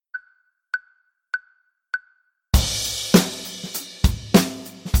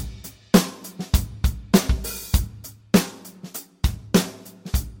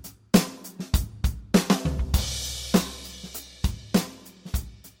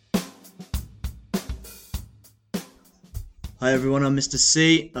Hi everyone, I'm Mr.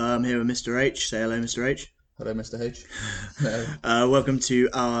 C. I'm here with Mr. H. Say hello, Mr. H. Hello, Mr. H. Welcome to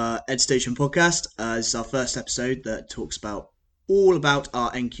our Ed Station podcast. This is our first episode that talks all about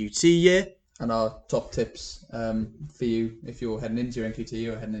our NQT year. And our top tips for you if you're heading into your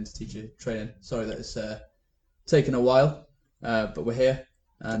NQT or heading into teacher training. Sorry that it's taken a while, but we're here.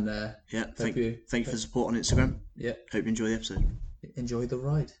 And thank you for the support on Instagram. Yeah. Hope you enjoy the episode. Enjoy the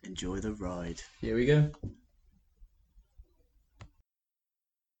ride. Enjoy the ride. Here we go.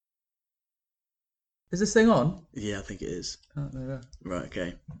 Is this thing on? Yeah, I think it is. Oh, there we go. Right,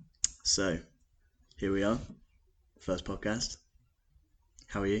 okay. So, here we are. First podcast.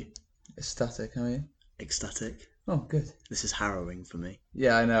 How are you? Ecstatic, how are you? Ecstatic. Oh, good. This is harrowing for me.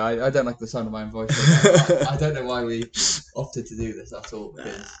 Yeah, I know. I don't like the sound of my own voice. I don't know why we opted to do this at all.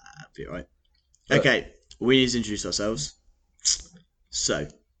 Be alright. Okay, we need to introduce ourselves. So,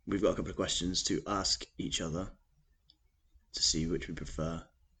 we've got a couple of questions to ask each other to see which we prefer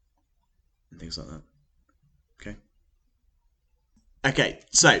and things like that. Okay,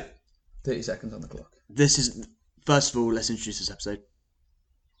 so 30 seconds on the clock. this is, first of all, let's introduce this episode.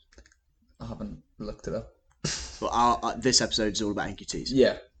 I haven't looked it up. Well, this episode is all about NQTs.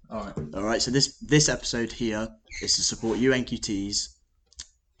 Yeah, alright. Alright, so this episode here is to support you NQTs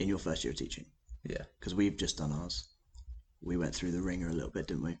in your first year of teaching. Yeah. Because we've just done ours. We went through the ringer a little bit,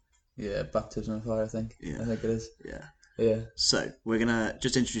 didn't we? Yeah, baptism of fire, I think. Yeah. I think it is. Yeah. Yeah. So, we're going to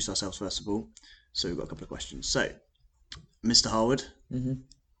just introduce ourselves first of all. So, we've got a couple of questions. So, Mr. Harwood,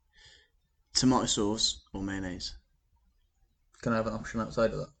 tomato sauce or mayonnaise? Can I have an option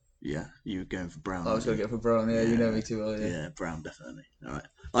outside of that? Yeah, you were going for brown. I was going to go for brown, yeah, you know me too well, yeah. Yeah, brown, definitely. Alright.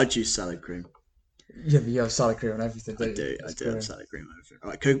 I'd choose salad cream. Yeah, but you have salad cream and everything, don't you? I do have salad cream over it.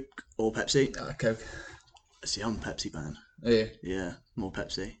 Alright, Coke or Pepsi? Coke. See, I'm a Pepsi man. Yeah. Yeah, more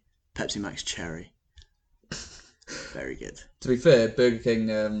Pepsi. Pepsi Max Cherry. Very good. To be fair, Burger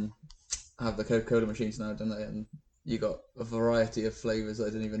King have the Coca-Cola machines now, don't they? And you got a variety of flavours that I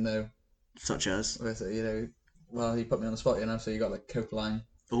didn't even know. Such as? With it, you know, well, you put me on the spot, you know, so you got like Coke Lime.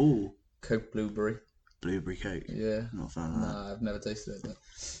 Ooh. Coke Blueberry. Blueberry Coke. Yeah. Not a fan of that. Nah, I've never tasted it, but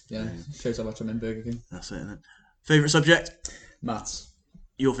yeah, shows how much I'm in Burger King. That's it, isn't it? Favourite subject? Maths.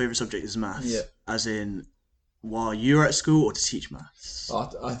 Your favourite subject is maths? Yeah. As in, while you were at school or to teach maths?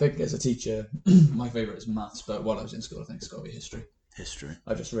 I think as a teacher, my favourite is maths, but while I was in school, I think it's got to be history. History.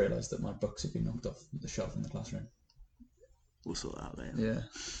 I just realised that my books had been knocked off the shelf in the classroom. We'll sort that out later.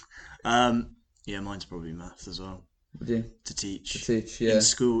 Yeah. Yeah, mine's probably maths as well. Would you? To teach. To teach, yeah. In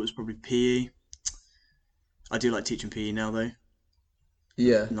school, it was probably PE. I do like teaching PE now, though.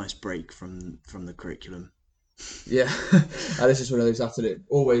 Yeah. Nice break from the curriculum. Yeah. And it's just one of those afternoon.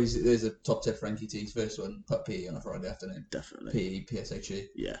 Always, there's a top tip for NQT's first one, put PE on a Friday afternoon. Definitely. PE, PSHE.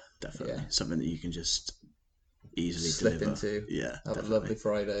 Yeah, definitely. Yeah. Something that you can just easily slip deliver. into. Yeah, have definitely. a lovely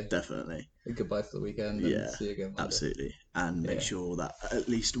Friday. Definitely. And goodbye for the weekend. And see you again Monday. Absolutely. And make sure that at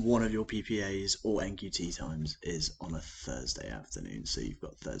least one of your PPAs or NQT times is on a Thursday afternoon. So you've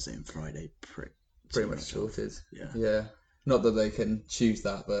got Thursday and Friday pretty much sorted. Yeah. Yeah. Not that they can choose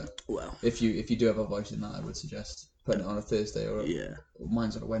that, but well, if you do have a voice in that, I would suggest putting it on a Thursday or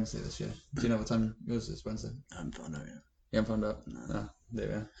mine's on a Wednesday this year. Do you know what time yours is Wednesday? I haven't found out yet. You haven't found out? No.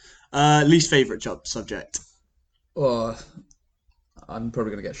 There we are. Least favourite subject? Well, I'm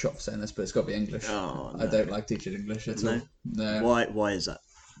probably going to get shot for saying this, but it's got to be English. Oh, no. I don't like teaching English at all. No. Why is that?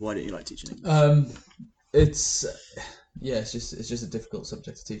 Why don't you like teaching English? It's just a difficult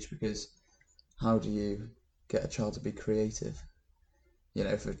subject to teach because how do you get a child to be creative? You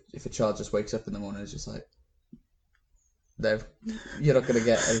know, if a child just wakes up in the morning and is just like, no, you're not going to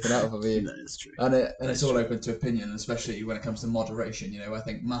get anything out of them, are you? No, it's true. And it's all open to opinion, especially when it comes to moderation. You know, I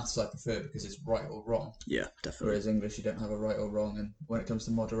think maths I prefer because it's right or wrong. Yeah, definitely. Whereas English, you don't have a right or wrong. And when it comes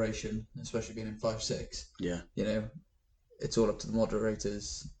to moderation, especially being in 5-6, you know, it's all up to the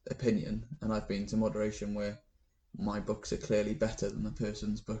moderator's opinion. And I've been to moderation where my books are clearly better than the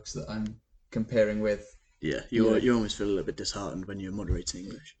person's books that I'm comparing with. Yeah, you almost feel a little bit disheartened when you're moderating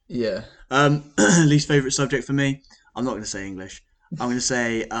English. Yeah. Least favourite subject for me? I'm not going to say English. I'm going to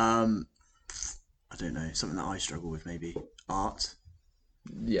say, I don't know, something that I struggle with maybe. Art.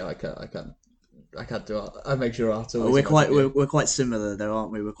 Yeah, I can't do art. I make sure art. We're quite similar though,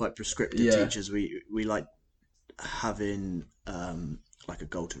 aren't we? We're quite prescriptive teachers. We like having like a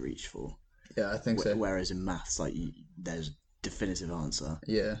goal to reach for. Yeah, I think so. Whereas in maths, like there's a definitive answer.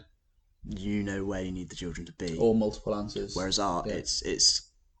 Yeah. You know where you need the children to be. Or multiple answers. Whereas art, it's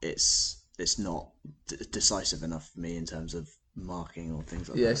not decisive enough for me in terms of marking or things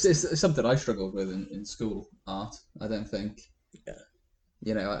like that. Yeah, it's something I struggled with in school, art. I don't think. Yeah.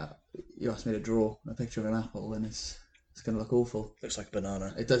 You know, you asked me to draw a picture of an apple, and it's It's going to look awful. Looks like a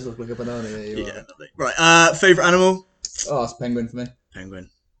banana. It does look like a banana. Yeah, you are. Lovely. Right. Favourite animal? Oh, it's a penguin for me. Penguin.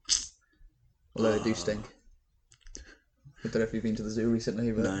 Although they do stink. I don't know if you've been to the zoo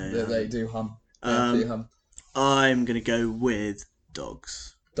recently, but they do hum. They absolutely hum. I'm going to go with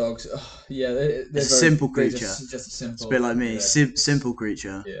dogs. Dogs, they're It's a simple creature. Just a simple. It's a bit like me. Yeah. Simple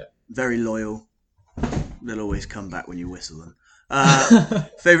creature. Yeah. Very loyal. They'll always come back when you whistle them.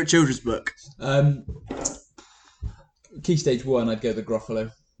 Favourite children's book? Key Stage 1, I'd go the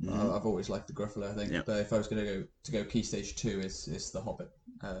Gruffalo. I've always liked the Gruffalo, I think. Yep. But if I was going to go Key Stage 2, it's the Hobbit.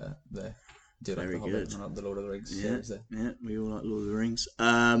 There. Do like Very the good. Hobbit and the Lord of the Rings series there. Yeah, we all like Lord of the Rings.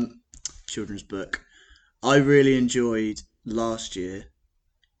 Children's book. I really enjoyed last year.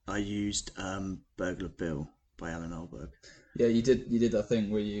 I used Burglar Bill by Alan Alberg. Yeah, you did that thing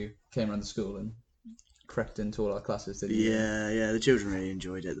where you came around the school and crept into all our classes, didn't you? Yeah. The children really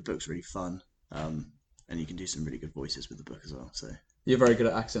enjoyed it. The book's really fun. And you can do some really good voices with the book as well. So you're very good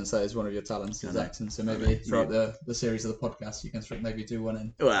at accents. That is one of your talents, is accents. So maybe throughout the series of the podcast, you can maybe do one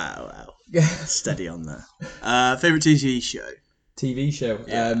in. Wow. Steady on there. Favorite TV show? TV show.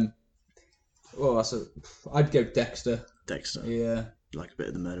 Yeah. I'd go Dexter. Dexter. Yeah. Like a bit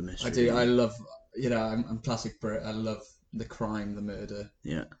of the murder mystery. I do. I love. I'm classic Brit. I love the crime, the murder.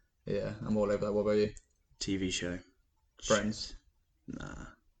 Yeah. Yeah. I'm all over that. What about you? TV show. Friends. Nah.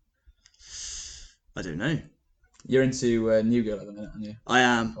 I don't know. You're into New Girl at the minute, aren't you? I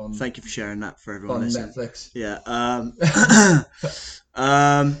am. Thank you for sharing that for everyone on listening. Netflix. Yeah.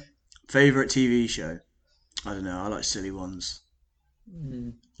 Favorite TV show? I don't know. I like silly ones,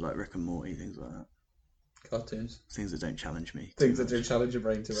 like Rick and Morty, things like that. Cartoons. Things that don't challenge me. Things that don't challenge your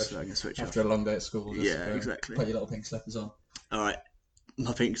brain too much. So I can switch after off. A long day at school. Yeah, exactly. Put your little pink slippers on. All right.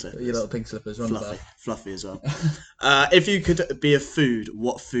 My pink slippers. Your little pink slippers. Fluffy as well. If you could be a food,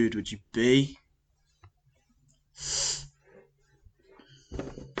 what food would you be?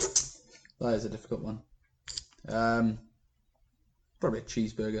 That is a difficult one. Probably a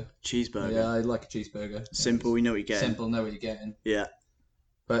cheeseburger. Cheeseburger. Yeah, I like a cheeseburger. Simple, you know what you're getting. Simple, know what you're getting. Yeah.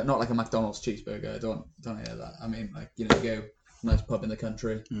 But not like a McDonald's cheeseburger. I don't hear that. I mean, like, you go nice pub in the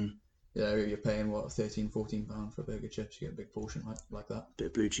country. You're paying what, £13-14 for a burger chips. You get a big portion like that. Bit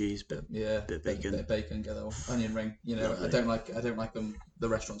of blue cheese, bit of bacon. Bit of bacon, get that onion ring. Lovely. I don't like them. The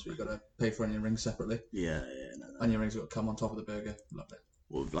restaurants where you got to pay for onion rings separately. Yeah. No. Onion rings got to come on top of the burger. Lovely.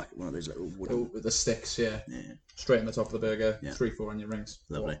 Or like one of those little wooden... with the sticks, yeah. Straight on the top of the burger. Yeah. 3-4 onion rings.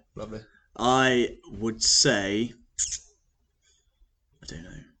 Lovely. Lovely. I would say, I don't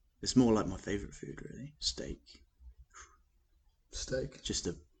know. It's more like my favourite food, really. Steak. Just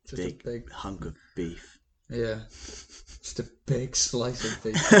a big hunk of beef. Yeah. Just a big slice of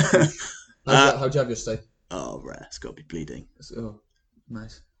beef. How'd you have your steak? Oh, rare. It's got to be bleeding. Oh,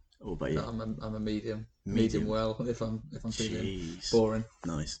 nice. What about you? I'm a medium. Medium well, if I'm feeling boring.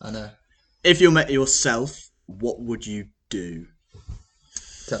 Nice. I know. If you met yourself, what would you do?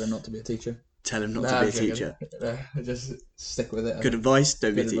 Tell him not to be a teacher. Tell him not to be a teacher. Just stick with it. Good advice.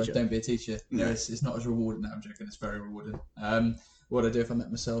 Don't be a teacher. Don't be a teacher. No, it's not as rewarding. I'm joking. It's very rewarding. What I'd do if I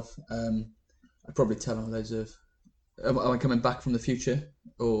met myself, I'd probably tell him loads of. Am I coming back from the future?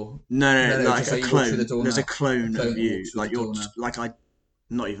 Or no, like a clone. There's a clone of you, like you're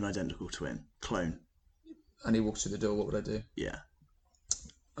not even identical twin, clone. And he walks through the door. What would I do? Yeah.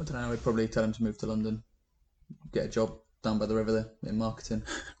 I don't know. I'd probably tell him to move to London, get a job down by the river there in marketing.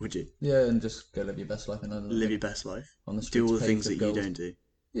 Would you? Yeah, and just go live your best life in London. Live your best life. On the streets. Do all the things that you don't do.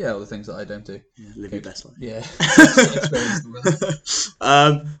 Yeah, all the things that I don't do. Yeah, live your best life. Yeah. Experience the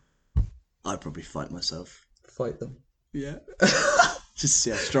world. I'd probably fight myself. Fight them. Yeah. Just to see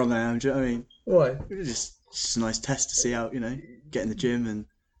how strong I am. Do you know what I mean? Why? Just a nice test to see how, get in the gym and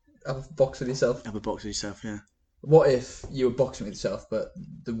have a box with yourself. Have a box with yourself, yeah. What if you were boxing with yourself, but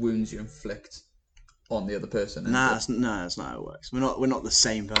the wounds you inflict on the other person? That's not how it works. We're not the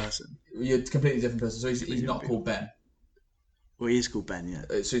same person. You're a completely different person. So he's not called Ben. Well, he is called Ben,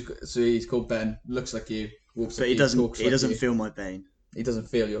 yeah. So he's called Ben. Looks like you. Walks but like he doesn't. He doesn't you. feel my pain. He doesn't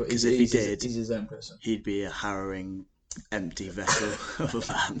feel your. Because if he did, he's his own person. He'd be a harrowing, empty vessel of a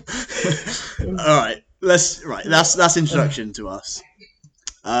man. All right, That's introduction to us.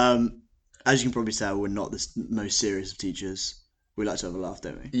 As you can probably tell, we're not the most serious of teachers. We like to have a laugh,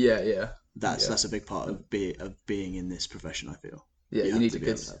 don't we? Yeah. That's a big part of being in this profession, I feel. Yeah, you need a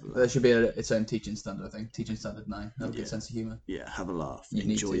good. There should be its own teaching standard. I think teaching standard 9. Have a good sense of humour. Yeah, have a laugh,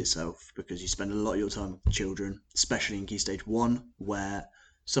 enjoy yourself, because you spend a lot of your time with children, especially in Key Stage 1, where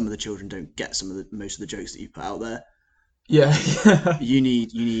some of the children don't get most of the jokes that you put out there. Yeah. You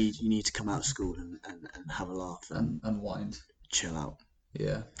need to come out of school and have a laugh and unwind, chill out.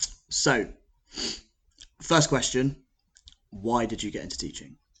 Yeah. So, first question. why did you get into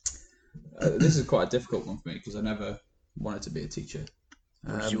teaching? This is quite a difficult one for me because I never wanted to be a teacher.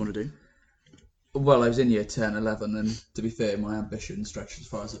 What did you want to do? Well, I was in year 10, 11, and to be fair, my ambition stretched as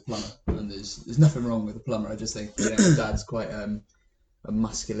far as a plumber. And there's nothing wrong with a plumber. I just think, my dad's quite a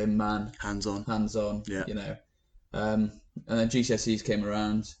masculine man. Hands-on. Yeah. And then GCSEs came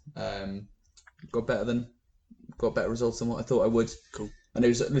around, got better results than what I thought I would. Cool. And it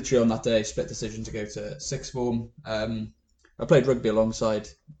was literally on that day, split decision to go to sixth form. I played rugby alongside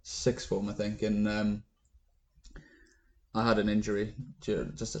sixth form, I think, and I had an injury,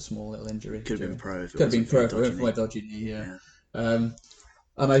 just a small little injury. Could have been pro. Could have been pro for my dodgy knee, yeah. And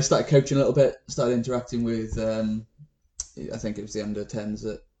I started coaching a little bit, started interacting with, I think it was the under-10s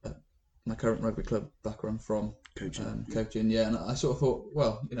at my current rugby club back where I'm from. Coaching, yeah. And I sort of thought,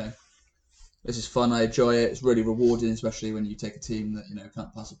 well, this is fun, I enjoy it, it's really rewarding, especially when you take a team that,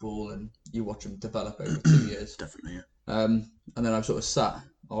 can't pass a ball and you watch them develop over 2 years. Definitely, yeah. And then I sort of sat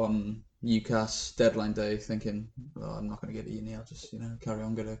on UCAS deadline day thinking, well, I'm not going to get to uni, I'll just, carry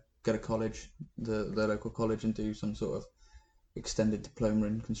on, go to college, the local college, and do some sort of extended diploma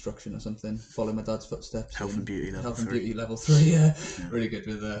in construction or something, follow my dad's footsteps. Health and beauty level 3, yeah. Really good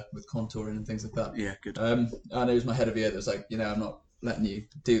with contouring and things like that. Yeah, good. And it was my head of year that was like, I'm not letting you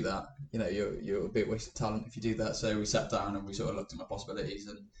do that. You're a bit wasted talent if you do that. So we sat down and we sort of looked at my possibilities,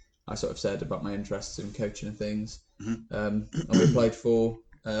 and I sort of said about my interests in coaching and things. Mm-hmm. And we applied for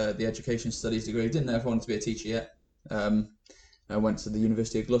the education studies degree. Didn't know if I wanted to be a teacher yet. I went to the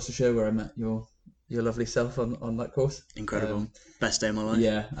University of Gloucestershire where I met your lovely self on that course. Incredible. Best day of my life.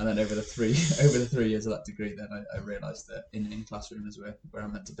 Yeah, and then over the 3 years of that degree, then I realised that in classroom is where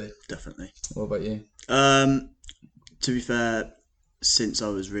I'm meant to be. Definitely. What about you? To be fair, since I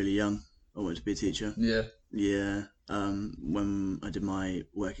was really young, I wanted to be a teacher. Yeah. Yeah. When I did my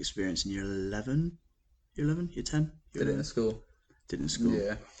work experience in year 11, year 10? Did it in school.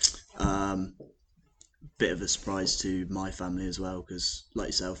 Yeah. Bit of a surprise to my family as well, because like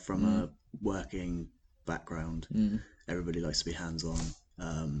yourself, from a working background, everybody likes to be hands-on.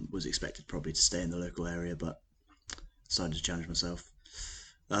 Was expected probably to stay in the local area, but decided to challenge myself.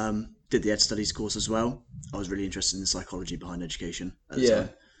 Did the Ed Studies course as well. I was really interested in the psychology behind education at the time,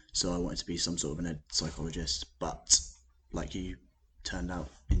 so I wanted to be some sort of an ed psychologist, but like you, turned out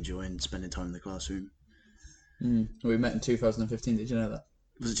enjoying spending time in the classroom. We met in 2015, did you know that?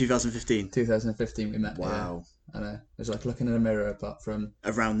 Was it 2015? 2015 we met. Wow. Yeah. I know. It was like looking in a mirror apart from...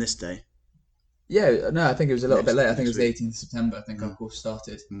 Around this day? Yeah, no, I think it was a little bit late. I think it was the 18th of September, I think our course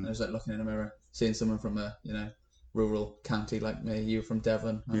started. And it was like looking in a mirror, seeing someone from a, rural county like me. You were from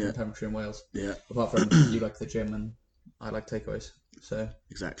Devon, I'm from Pembrokeshire in Wales. Yeah. Apart from you like the gym and I like takeaways. So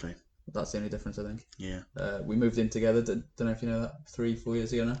exactly. That's the only difference, I think. Yeah. We moved in together. Don't know if you know that. 3-4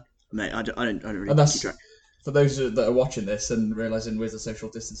 years ago now. Mate, I don't really keep track. For those that are watching this and realising where's the social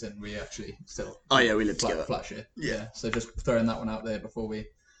distancing, we actually still... Oh yeah, we live together. Flat share. Yeah. So just throwing that one out there before we,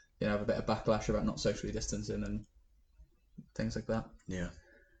 have a bit of backlash about not socially distancing and things like that. Yeah.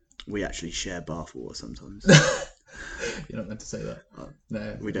 We actually share bathwater sometimes. You're not meant to say that.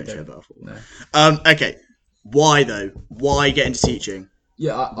 No, we don't share bathwater. No. Okay. Why though? Why get into teaching?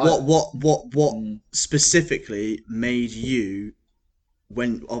 Yeah. What specifically made you,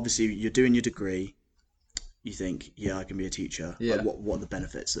 when obviously you're doing your degree, you think, I can be a teacher. Yeah. Like, what are the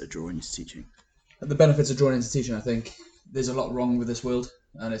benefits that are drawing you to teaching? The benefits of drawing into teaching, I think there's a lot wrong with this world,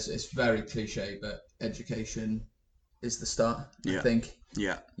 and it's very cliche, but education is the start. Yeah. I think.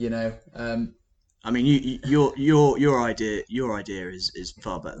 Yeah. I mean, your idea is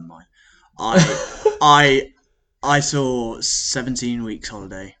far better than mine. I saw 17 weeks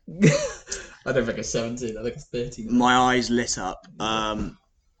holiday. I don't think it's 17. I think it's 13. My eyes lit up.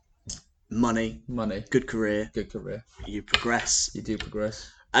 Money. Good career. You progress. You do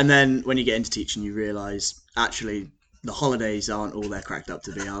progress. And then when you get into teaching, you realise actually the holidays aren't all they're cracked up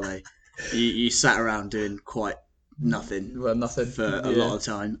to be, are they? You sat around doing quite nothing. Well, nothing for a lot of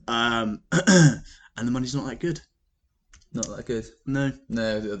time. And the money's not that good. Not that good. No,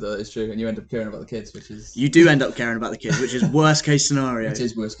 that is true. And you end up caring about the kids, which is... You do end up caring about the kids, which is worst case scenario. It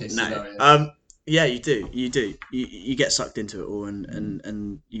is worst case scenario. Yeah, you do. You get sucked into it all,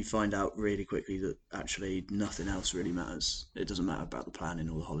 and you find out really quickly that actually nothing else really matters. It doesn't matter about the planning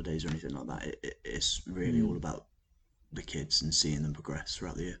or the holidays or anything like that. It's really all about the kids and seeing them progress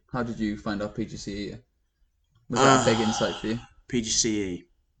throughout the year. How did you find out PGCE? Was that a big insight for you? PGCE.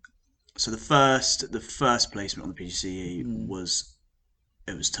 So the first placement on the PGCE was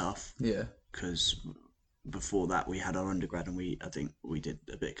tough. Yeah. Because before that we had our undergrad, and I think we did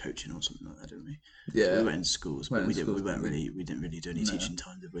a bit of coaching or something like that, didn't we? Yeah. We went in schools, but we didn't really do any teaching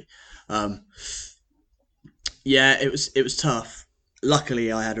time, did we? Yeah, it was tough.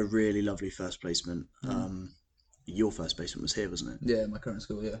 Luckily, I had a really lovely first placement. Your first placement was here, wasn't it? Yeah, my current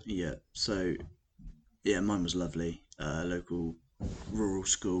school, yeah. Yeah. So yeah, mine was lovely. Local rural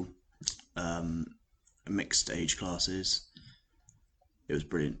school, mixed age classes. It was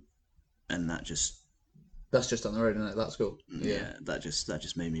brilliant, and that just That's just on the road, isn't it? That school. yeah, that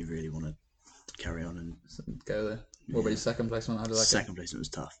just made me really want to carry on and So go there. What about your second placement? How did that go? second placement was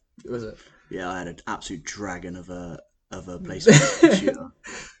tough. Was it? Yeah, I had an absolute dragon of a placement tutor.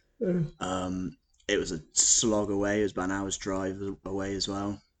 It was a slog away. It was about an hour's drive away as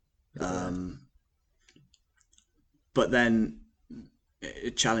well. But then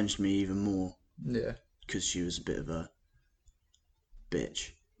it challenged me even more Yeah. because she was a bit of a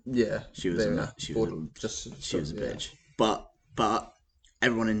bitch. Yeah. She was a bitch. But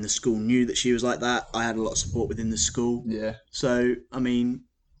everyone in the school knew that she was like that. I had a lot of support within the school. Yeah. So I mean,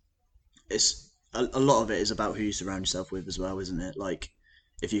 it's a lot of it is about who you surround yourself with as well, isn't it? Like,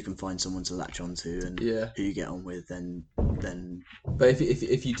 if you can find someone to latch onto and who you get on with, then. But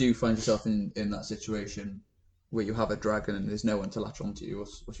if you do find yourself in that situation where you have a dragon and there's no one to latch onto you,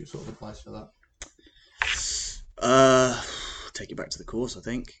 what's your sort of advice for that? Take it back to the course. I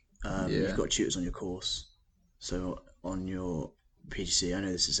think you've got tutors on your course, so on your PGCE. I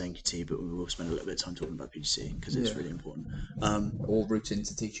know this is NQT, but we will spend a little bit of time talking about PGCE because it's really important. All routes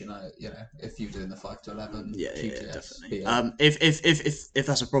into teaching, if you're doing the 5 to 11, yeah, definitely. BA. If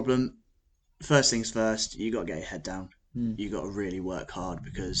that's a problem, first things first, you got to get your head down. You got to really work hard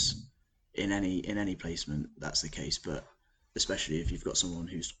because in any placement that's the case, but especially if you've got someone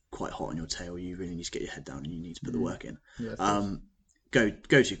who's quite hot on your tail, you really need to get your head down and you need to put the work in. Go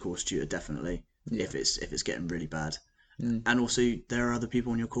to your course tutor definitely if it's getting really bad. And also, there are other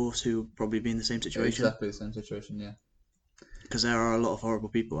people on your course who will probably be in the same situation. Exactly the same situation, yeah. Because there are a lot of horrible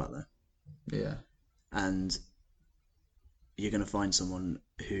people out there. Yeah. And you're going to find someone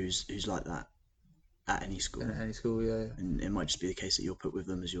who's like that at any school. In any school, yeah. And it might just be the case that you're put with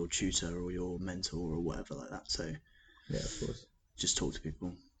them as your tutor or your mentor or whatever like that. So, yeah, of course. Just talk to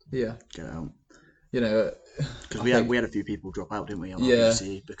people. Yeah. Get out. Because we had a few people drop out, didn't we? On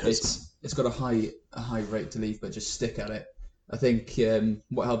RPC because it's got a high rate to leave, but just stick at it. I think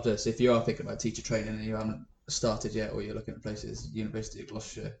what helped us, if you are thinking about teacher training and you haven't started yet, or you're looking at places, University of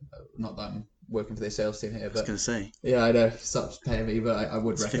Gloucestershire. Not that I'm working for their sales team here, but I was going to say. Yeah, I know. Stop paying me, but I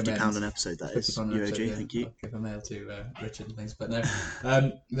would recommend. £50 an episode. That is UOG. Thank you. I'll give a mail to Richard and things, but no,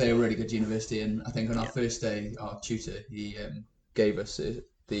 they're a really good university, and I think on our first day, our tutor he gave us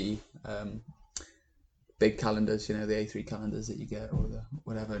the big calendars, the A3 calendars that you get or the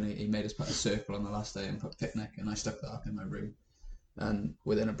whatever, and he made us put a circle on the last day and put picnic, and I stuck that up in my room, and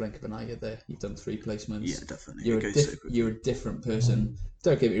within a blink of an eye you've done 3 placements. Yeah, definitely. You're a different person.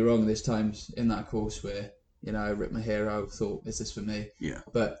 Don't get me wrong, there's times in that course where I ripped my hair out, thought, is this for me? Yeah.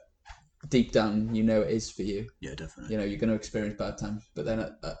 But deep down it is for you. Yeah, definitely. You're going to experience bad times, but then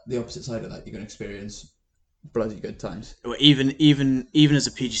at the opposite side of that, you're going to experience bloody good times. Well, even as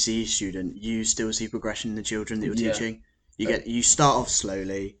a PGCE student, you still see progression in the children that you're teaching. You start off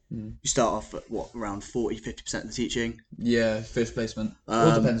slowly. You start off at around 40-50% of the teaching. Yeah, first placement.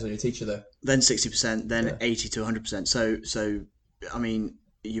 All depends on your teacher though. Then 60%, then 80 to 100%. So I mean,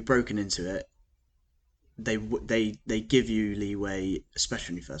 you're broken into it. They give you leeway,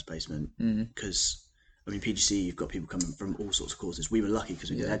 especially in your first placement, because I mean, PGCE, you've got people coming from all sorts of courses. We were lucky because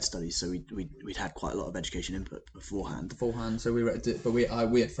we did ed studies, so we'd had quite a lot of education input beforehand. So we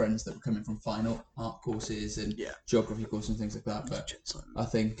had friends that were coming from fine art courses and geography courses and things like that. But I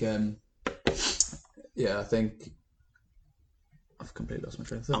think, I think I've completely lost my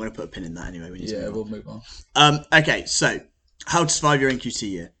train of thought. I'm going to put a pin in that anyway. We'll move on. Okay, so how to survive your NQT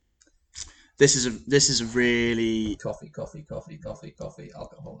year? This is a really coffee,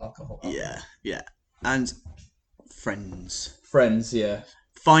 alcohol. Yeah. And friends, yeah.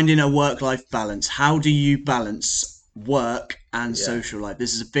 Finding a work-life balance. How do you balance work and social life?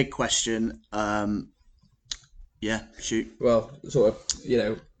 This is a big question. Shoot. Well, sort of,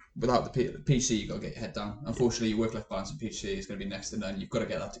 without the PGCE, you've got to get your head down. Unfortunately, your work-life balance in PGCE is going to be next to none. You've got to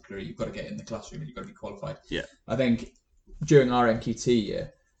get that degree. You've got to get in the classroom and you've got to be qualified. Yeah. I think during our NQT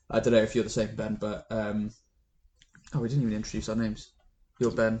year, I don't know if you're the same, Ben, but we didn't even introduce our names. You're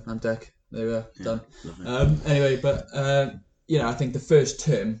Ben, I'm Dec. There we are, done. Anyway, but I think the first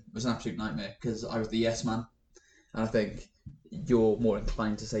term was an absolute nightmare because I was the yes man, and I think you're more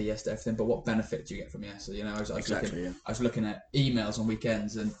inclined to say yes to everything. But what benefit do you get from yes? So, I was looking at emails on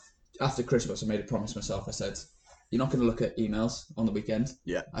weekends, and after Christmas, I made a promise to myself. I said, "You're not going to look at emails on the weekend."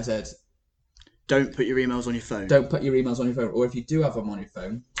 Yeah. I said, "Don't put your emails on your phone." Don't put your emails on your phone, or if you do have them on your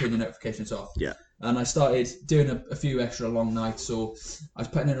phone, turn your notifications off. Yeah. And I started doing a few extra long nights, or I was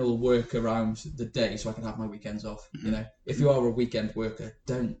putting in all the work around the day so I can have my weekends off. You know, if you are a weekend worker,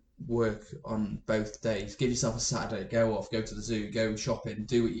 don't work on both days. Give yourself a Saturday, go off, go to the zoo, go shopping,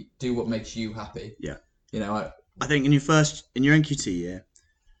 do what makes you happy. Yeah. You know, I think in your NQT year,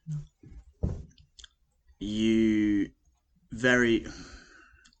 you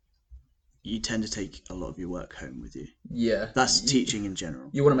tend to take a lot of your work home with you. yeah, That's teaching in general.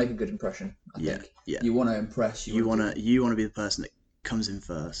 you want to make a good impression. I think. Yeah. You want to impress. You want to be the person that comes in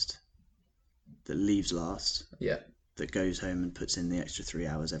first, that leaves last. Yeah. That goes home and puts in the extra 3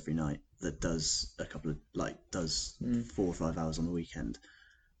 hours every night. That does 4 or 5 hours on the weekend.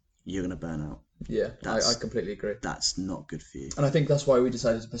 You're gonna burn out. Yeah, I completely agree. That's not good for you. And I think that's why we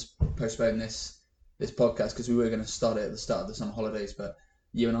decided to postpone this podcast, because we were going to start it at the start of the summer holidays, but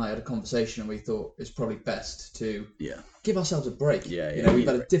you and I had a conversation and we thought it's probably best to give ourselves a break. Yeah, you know, we've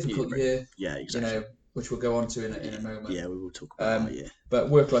had a difficult year. Yeah, exactly. You know, which we'll go on to in a moment. Yeah, we will talk about that. Yeah. But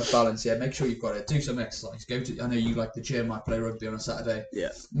work-life balance. Yeah, make sure you've got it. Do some exercise. I know you like the gym. I play rugby on a Saturday. Yeah.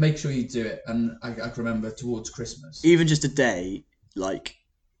 Make sure you do it. And I can remember towards Christmas, even just a day,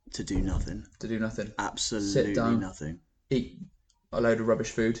 to do nothing. Absolutely sit down, nothing. Eat a load of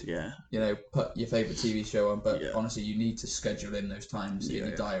rubbish food. Yeah. You know, put your favourite TV show on, but honestly, you need to schedule in those times in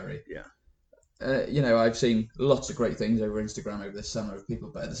your diary. Yeah. You know, I've seen lots of great things over Instagram over this summer of people,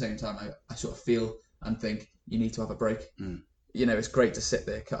 but at the same time, I sort of feel and think you need to have a break. You know, it's great to sit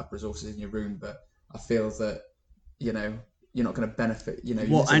there, cut up resources in your room, but I feel that, you know, you're not going to benefit. You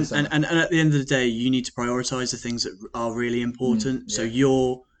know, and at the end of the day, you need to prioritise the things that are really important. So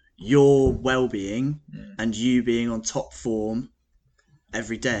your well-being and you being on top form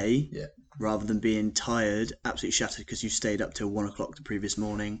every day, rather than being tired, absolutely shattered because you stayed up till 1 o'clock the previous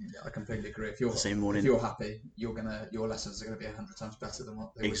morning. Yeah, I completely agree. If you're if you're happy, your lessons are gonna be 100 times better than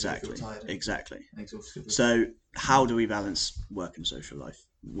what they would be if you're tired. Exactly. And exhausted. So how do we balance work and social life?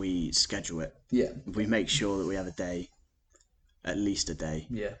 We schedule it. Yeah. We make sure that we have a day, at least a day.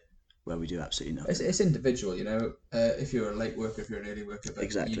 Yeah. Where we do absolutely nothing. It's individual, you know. If you're a late worker, if you're an early worker, but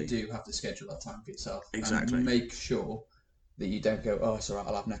exactly. You do have to schedule that time for yourself. Exactly. And make sure that you don't go, oh, it's all right,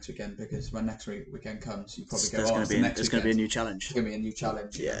 I'll have next weekend, because when next weekend comes, you probably go, there's going to be a new challenge. There's going to be a new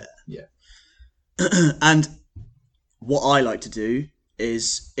challenge. Yeah. Yeah. And what I like to do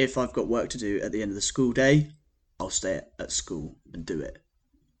is, if I've got work to do at the end of the school day, I'll stay at school and do it.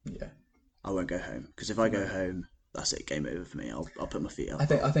 Yeah. I won't go home, because if I go home, that's it, game over for me. I'll put my feet up. I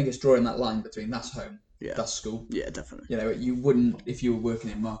think it's drawing that line between that's home, that's school. Yeah, definitely. You know, you wouldn't, if you were working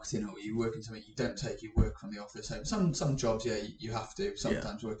in marketing or you work in something, you don't take your work from the office home. Some jobs, you have to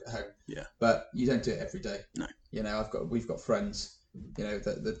sometimes work at home. Yeah. But you don't do it every day. No. You know, we've got friends, you know,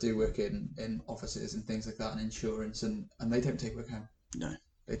 that do work in offices and things like that, and insurance, and they don't take work home. No.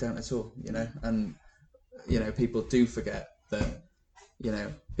 They don't at all. You know, and you know, people do forget that, you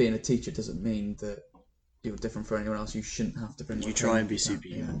know, being a teacher doesn't mean that you're different from anyone else. You shouldn't have to bring. You try and be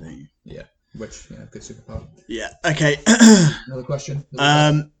superhuman, don't you? Yeah. Which, you know, good superpower. Yeah. Okay. Another question.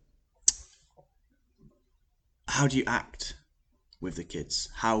 How do you act with the kids?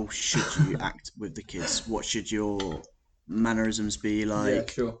 How should you act with the kids? What should your mannerisms be like? Yeah,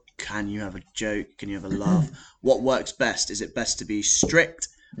 sure. Can you have a joke? Can you have a laugh? What works best? Is it best to be strict,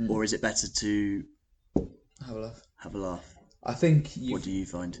 or is it better to have a laugh? I think. What do you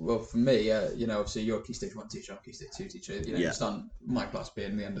find? Well, for me, you know, obviously you're a Key Stage 1 teacher, I'm a Key Stage 2 teacher. You know, you're starting, my class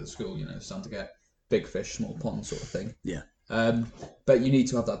being the end of the school, you know, starting to get big fish, small pond sort of thing. Yeah. But you need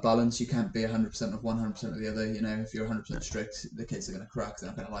to have that balance. You can't be 100% of one, 100% of the other. You know, if you're 100% strict, the kids are going to crack. They're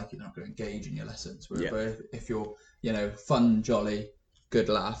not going to like you. They're not going to engage in your lessons. Whereas if you're, you know, fun, jolly, good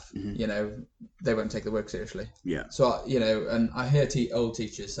laugh, you know, they won't take the work seriously. Yeah. So, you know, and I hear old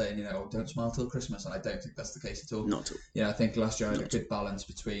teachers saying, you know, don't smile till Christmas, and I don't think that's the case at all. Not at all. You know, I think last year I had a good balance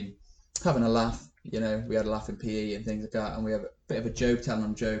between having a laugh. You know, we had a laugh in PE and things like that, and we have a bit of a joke, telling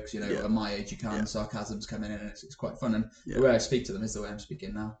them jokes. You know, at my age, you can sarcasm's coming in, and it's quite fun. And the way I speak to them is the way I'm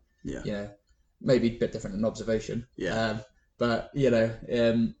speaking now. Yeah. You know, maybe a bit different than observation. Yeah. But you know,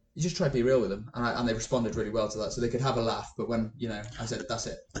 you just try to be real with them, and they responded really well to that. So they could have a laugh, but when, you know, I said that's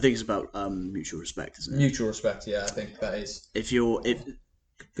it. I think it's about mutual respect, isn't it? Mutual respect, yeah. I think that is. If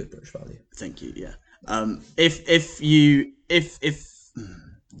good British value. Thank you. Yeah. If you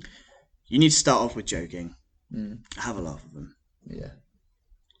need to start off with joking, have a laugh with them. Yeah.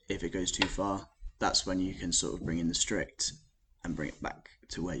 If it goes too far, that's when you can sort of bring in the strict and bring it back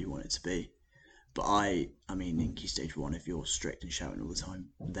to where you want it to be. But I mean, in Key Stage 1, if you're strict and shouting all the time,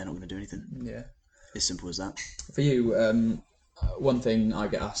 they're not going to do anything. Yeah. As simple as that. For you, one thing I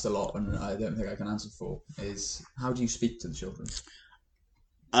get asked a lot, and I don't think I can answer for, is how do you speak to the children?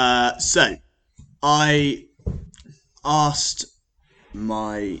 So, I asked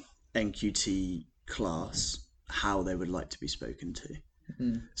my NQT class how they would like to be spoken to.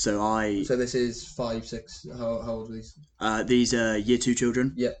 So So this is 5, 6. How old are these? these are year 2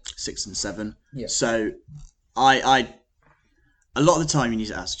 children. Yep. 6 and 7. Yep. So I a lot of the time you need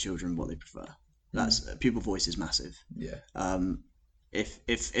to ask children what they prefer. That's pupil voice is massive. Yeah.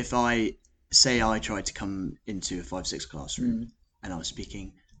 If I say I tried to come into a 5-6 classroom and I was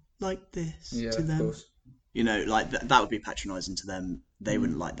speaking like this to them, of course. like that would be patronising to them. They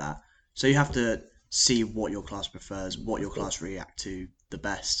wouldn't like that. So you have to see what your class prefers, what your class react to the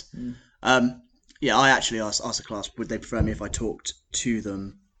best. I actually asked the class, would they prefer me if I talked to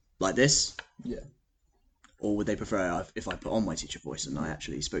them like this? Yeah. Or would they prefer if I put on my teacher voice and I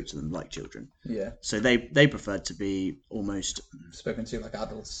actually spoke to them like children? Yeah. So they preferred to be almost spoken to like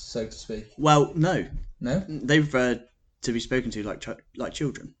adults, so to speak. Well, no. No? They preferred to be spoken to like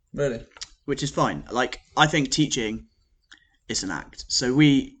children. Really? Which is fine. Like, I think teaching is an act. So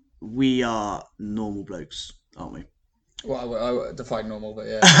we are normal blokes, aren't we? Well, I define normal, but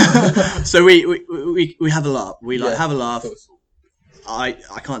yeah. So we have a laugh. We have a laugh. Of course.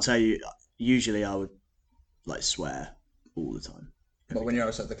 I can't tell you. Usually, I would swear all the time. But when you're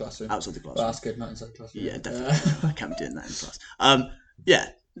outside the classroom. Outside the classroom. Well, that's good. Not inside the classroom. Yeah, definitely. I can't be doing that in class.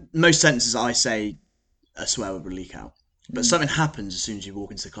 Most sentences I say a swear would leak out. But something happens as soon as you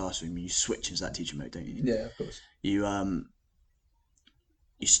walk into the classroom. You switch into that teacher mode, don't you? Yeah, of course. You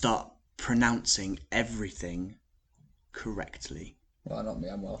start pronouncing everything correctly. Well, not me.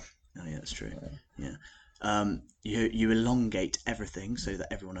 I'm Welsh. Oh yeah, that's true. Yeah. You elongate everything so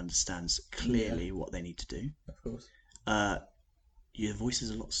that everyone understands clearly what they need to do. Of course. Your voice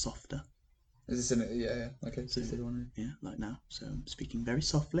is a lot softer. Is this in it? Yeah. Okay. So like now. So I'm speaking very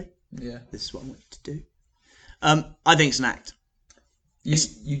softly. Yeah. This is what I want you to do. I think it's an act.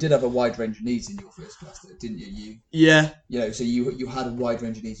 You did have a wide range of needs in your first class, though, didn't you? So you had a wide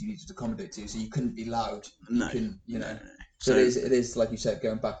range of needs you needed to accommodate to, so you couldn't be loud. No. So it is like you said,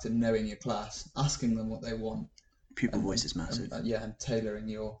 going back to knowing your class, asking them what they want. Pupil voice is massive. And tailoring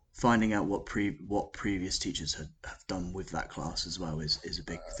your... Finding out what previous teachers have done with that class as well is a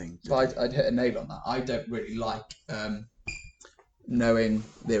big thing. But I'd hit a nail on that. I don't really like knowing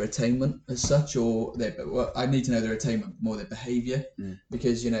their attainment as such, I need to know their attainment more their behaviour,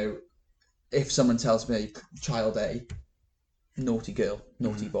 because if someone tells me child A, naughty girl,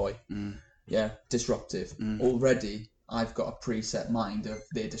 naughty boy, disruptive, already I've got a preset mind of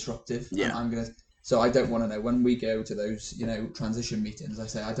they're disruptive, and so I don't want to know when we go to those transition meetings. I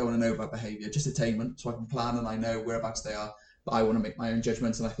say I don't want to know about behaviour, just attainment, so I can plan and I know whereabouts they are. But I want to make my own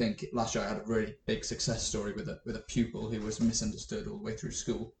judgments, and I think last year I had a really big success story with a pupil who was misunderstood all the way through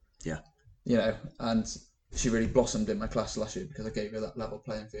school. Yeah. And she really blossomed in my class last year because I gave her that level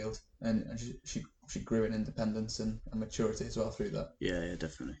playing field, and she grew in independence and maturity as well through that. Yeah,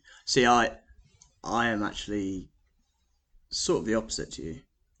 definitely. See, I am actually sort of the opposite to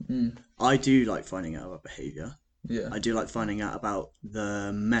you. I do like finding out about behaviour. Yeah. I do like finding out about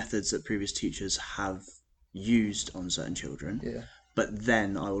the methods that previous teachers have used on certain children. Yeah. But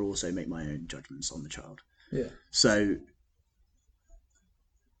then I will also make my own judgments on the child. Yeah. So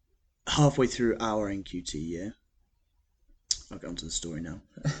halfway through our NQT year, I'll get onto the story now.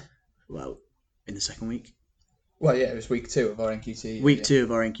 Well, in the second week. Well, yeah, it was week 2 of our NQT year. Week 2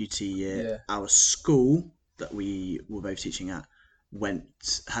 of our NQT year. Yeah. Our school that we were both teaching at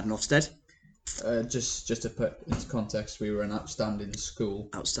had an Ofsted. Just to put into context, we were an outstanding school.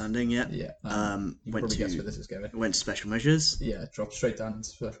 Outstanding, yeah. Yeah. You went probably to guess where this is going. Went to special measures. Yeah, dropped straight down into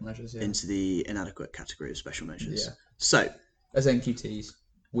special measures. Yeah. Into the inadequate category of special measures. Yeah. So as NQTs,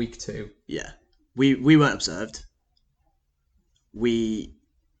 week 2. Yeah, we weren't observed.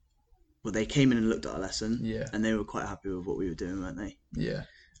 They came in and looked at our lesson. Yeah. And they were quite happy with what we were doing, weren't they? Yeah.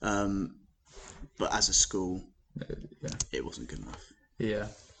 But as a school, it wasn't good enough. Yeah.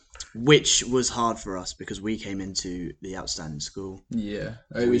 Which was hard for us because we came into the outstanding school. Yeah,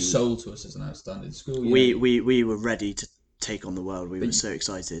 it was sold to us as an outstanding school. Yeah. We were ready to take on the world. We were so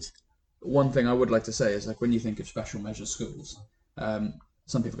excited. One thing I would like to say is, like, when you think of special measure schools,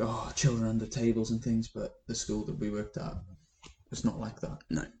 some people go, "Oh, children under tables and things," but the school that we worked at was not like that.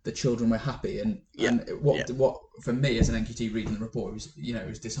 No, the children were happy, and what for me as an NQT reading the report, it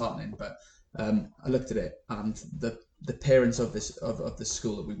was disheartening. But I looked at it, and the parents of the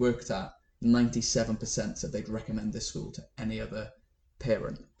school that we worked at, 97% said they'd recommend this school to any other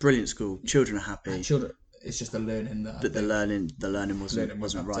parent. Brilliant school. Children are happy. Children, it's just the learning that the learning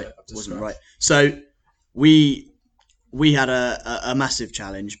wasn't right. So we had a massive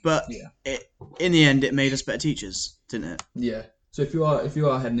challenge, but in the end, it made us better teachers, didn't it? Yeah. So if you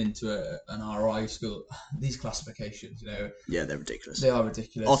are heading into an RI school, these classifications, Yeah, they're ridiculous. they are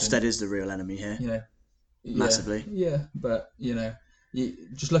ridiculous. Ofsted is the real enemy here. Yeah, Massively. Yeah, but you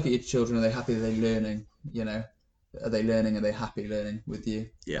just look at your children. Are they happy? Are they learning? Are they learning? Are they happy learning with you?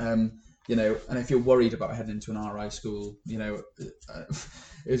 Yeah. And if you're worried about heading into an RI school, it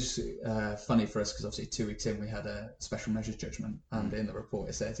was funny for us because obviously 2 weeks in we had a special measures judgment, and in the report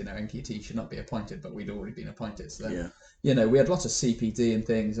it said NQT should not be appointed, but we'd already been appointed. So then, we had lots of CPD and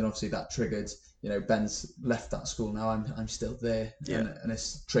things, and obviously that triggered. Ben's left that school now. I'm still there, and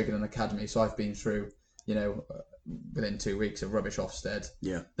it's triggered an academy. So I've been through, within 2 weeks of rubbish Ofsted,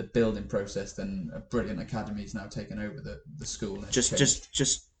 the building process, then a brilliant academy is now taken over the school. And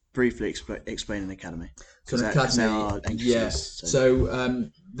just briefly explain an academy. So an academy, So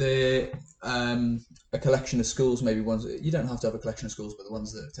the a collection of schools, maybe ones you don't have to have a collection of schools, but the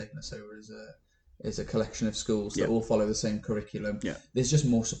ones that have taken us over is a collection of schools that all follow the same curriculum. Yeah. There's just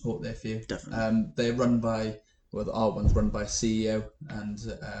more support there for you. Definitely. They're run by. Well, our one's run by a CEO and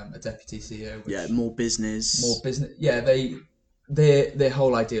a deputy CEO. More business. More business. Yeah, their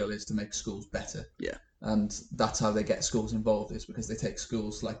whole ideal is to make schools better. Yeah. And that's how they get schools involved, is because they take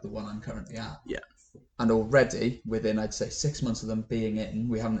schools like the one I'm currently at. Yeah. And already, within, I'd say, 6 months of them being in,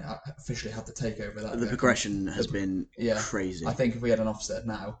 we haven't officially had the takeover. The progression has been crazy. I think if we had an Ofsted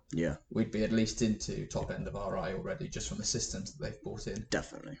now, yeah, we'd be at least into top end of RI already, just from the systems that they've brought in.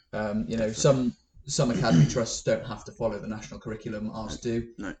 Definitely. Definitely. Some academy trusts don't have to follow the national curriculum. Ours do.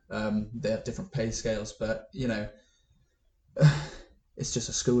 No. They have different pay scales, but it's just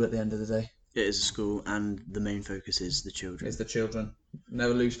a school at the end of the day. It is a school, and the main focus is the children. It's the children.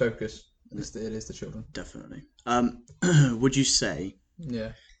 Never lose focus. It is the children. Definitely. Would you say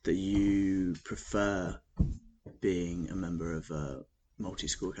that you prefer being a member of a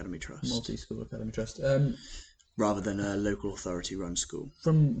multi-school academy trust? Multi-school academy trust. Rather than a local authority run school?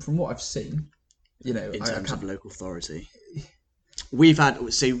 From what I've seen, in terms of local authority, we've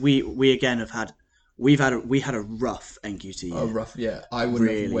had. So we again have had. We had a rough NQT year. Oh, rough, yeah. I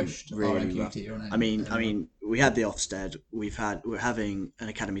wouldn't have wished our NQT year on anything. I mean, we had the Ofsted. We're having an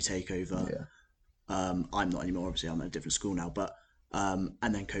academy takeover. Yeah. I'm not anymore. Obviously, I'm at a different school now. But and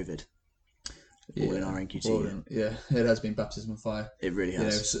then COVID. All in our NQT. Yeah, it has been baptism of fire. It really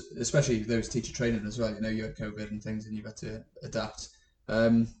has. Especially those teacher training as well. You had COVID and things, and you've had to adapt.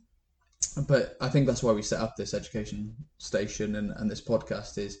 But I think that's why we set up this education station and this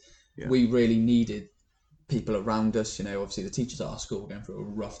podcast is. Yeah. We really needed people around us. Obviously the teachers at our school were going through a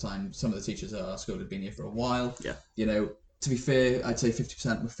rough time. Some of the teachers at our school had been here for a while. Yeah. To be fair, I'd say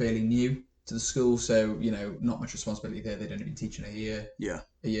 50% were fairly new to the school, so not much responsibility there. They don't even teach in a year. Yeah.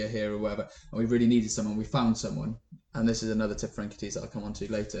 A year here or whatever. And we really needed someone. We found someone, and this is another tip for NQTs that I'll come on to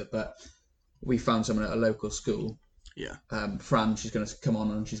later. But we found someone at a local school. Yeah. Fran, she's going to come on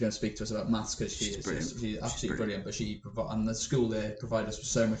and she's going to speak to us about maths because she's absolutely brilliant. But and the school there provide us with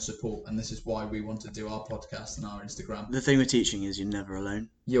so much support, and this is why we want to do our podcast and our Instagram. The thing with teaching is you're never alone.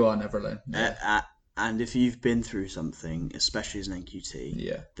 You are never alone. Yeah. And if you've been through something, especially as an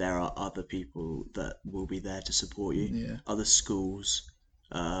NQT, there are other people that will be there to support you. Yeah. Other schools,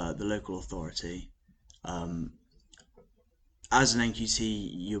 the local authority. As an NQT,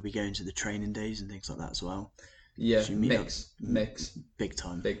 you'll be going to the training days and things like that as well. Yeah, so mix, big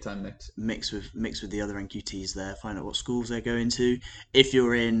time mix with the other NQTs there. Find out what schools they're going to. If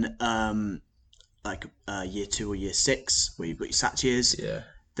you're in year 2 or year 6, where you've got your SAT years,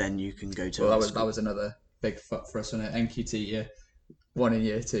 then you can go to. Well, that was another big fuck for us on it. NQT year 1 in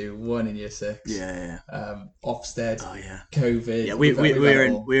year 2, 1 in year 6. Yeah. Ofsted. Oh yeah. COVID. Yeah, we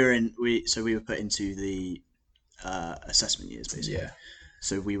were put into the assessment years basically. Yeah.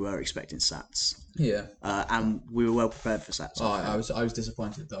 So we were expecting SATs. Yeah. And we were well prepared for SATs. I was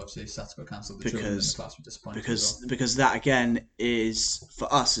disappointed that obviously SATs got cancelled. The children in the class were disappointed because that again is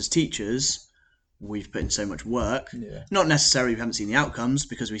for us as teachers. We've put in so much work. Yeah. Not necessarily we haven't seen the outcomes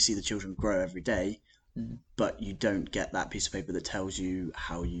because we see the children grow every day. But you don't get that piece of paper that tells you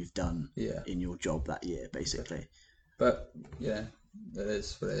how you've done in your job that year, basically. But it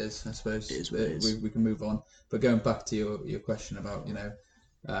is what it is, I suppose. It is what it is. We can move on. But going back to your question about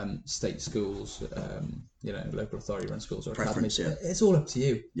state schools, local authority run schools or academies, it's all up to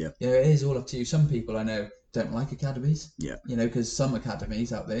you. Yeah. It is all up to you. Some people I know don't like academies. Yeah. Because some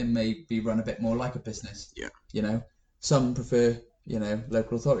academies out there may be run a bit more like a business. Yeah. Some prefer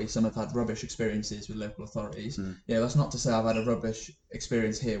local authorities. Some have had rubbish experiences with local authorities. That's not to say I've had a rubbish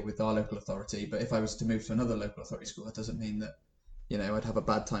experience here with our local authority, but if I was to move to another local authority school, that doesn't mean that I'd have a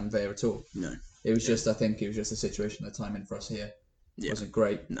bad time there at all. No. It was just, I think it was just a situation, the timing for us here wasn't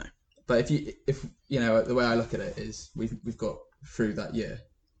great. No. But if the way I look at it is we've got through that year.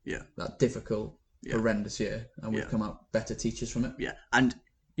 Yeah. That difficult, horrendous year, and we've come out better teachers from it. Yeah, and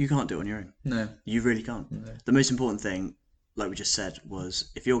you can't do it on your own. No. You really can't. No. The most important thing, like we just said,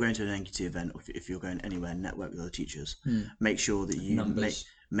 was if you're going to an NQT event, or if you're going anywhere, network with other teachers, make sure that you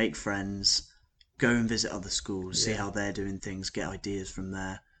make friends, go and visit other schools, see how they're doing things, get ideas from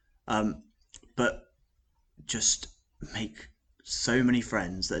there. But just make so many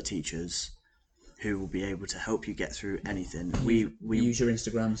friends that are teachers who will be able to help you get through anything. We use your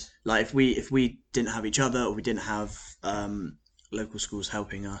Instagrams. Like if we didn't have each other, or we didn't have local schools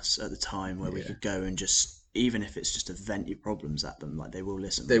helping us at the time, where we could go and just, even if it's just to vent your problems at them, like they will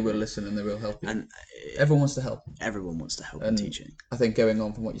listen. They will listen and they will help you. And everyone wants to help. Everyone wants to help in teaching. I think going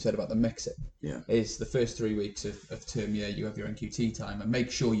on from what you said about the mixing, yeah, is the first 3 weeks of term year you have your NQT time, and make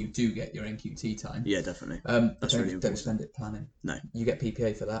sure you do get your NQT time. Yeah, definitely. That's really important. Don't spend it planning. No. You get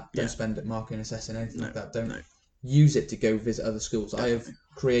PPA for that. Don't spend it marking, assessing, anything like that. Don't. No. Use it to go visit other schools. Definitely. I have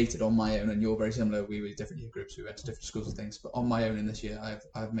created on my own, and you're very similar. We were different year groups. We went to different schools and things. But on my own in this year,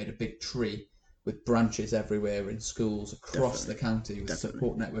 I've made a big tree with branches everywhere in schools across the county with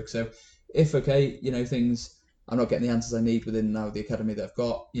support network. So if things, I'm not getting the answers I need within now the academy that I've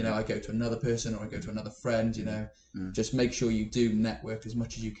got. I go to another person or I go to another friend. Just make sure you do network as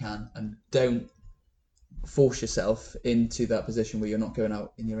much as you can, and don't force yourself into that position where you're not going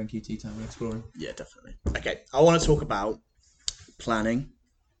out in your NQT time and exploring. Yeah, definitely. Okay, I want to talk about planning,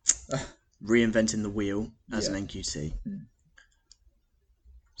 reinventing the wheel as an NQT.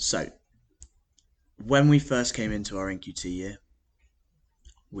 So, when we first came into our NQT year,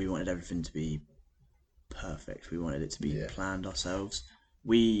 we wanted everything to be perfect. We wanted it to be planned ourselves.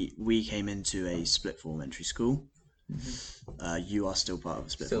 We came into a split form entry school. You are still part of a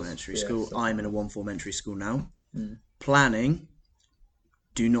split form entry school. I'm in a 1-form entry school now. Planning,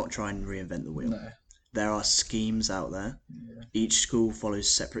 do not try and reinvent the wheel. No. There are schemes out there. Each school follows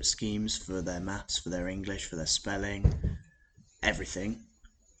separate schemes for their maths, for their English, for their spelling, everything.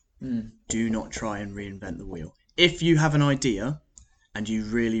 Do not try and reinvent the wheel. If you have an idea and you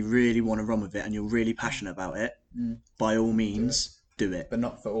really, really want to run with it, and you're really passionate about it, by all means, do it. But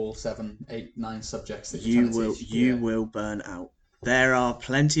not for all 7, 8, 9 subjects that you will burn out. There are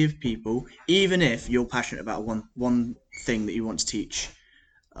plenty of people, even if you're passionate about one thing that you want to teach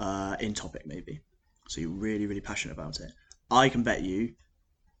in topic maybe, so you're really, really passionate about it, I can bet you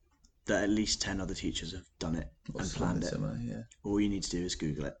that at least 10 other teachers have done it and planned it. Similar, All you need to do is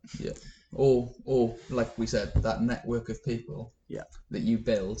Google it. Yeah. Or like we said, that network of people that you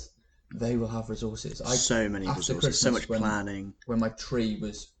build, they will have resources. So many resources, so much planning. When my tree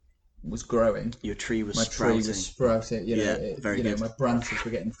was growing, your tree was sprouting. My tree was sprouting. Very good. My branches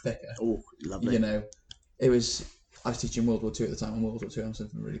were getting thicker. Oh, lovely. It was. I was teaching World War II at the time, and World War II I'm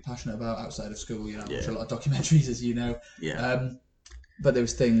something really passionate about outside of school. I watch a lot of documentaries, as you know. Yeah. But there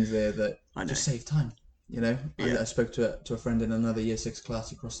was things there that just saved time. I spoke to a friend in another Year 6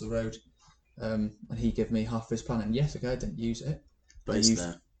 class across the road, and he gave me half his plan. And yes, I didn't use it, but it's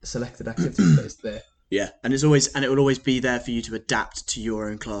there. Selected activities, but it's there. Yeah, and it will always be there for you to adapt to your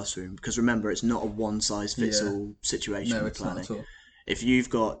own classroom, because remember, it's not a one-size-fits-all situation with planning. Not at all. If you've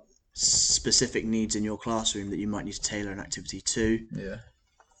got specific needs in your classroom that you might need to tailor an activity to,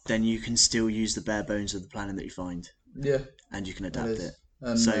 then you can still use the bare bones of the planning that you find. Yeah. And you can adapt it.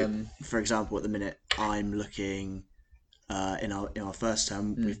 And, for example, at the minute, I'm looking in our first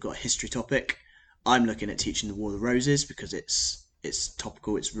term, we've got a history topic. I'm looking at teaching the War of the Roses because it's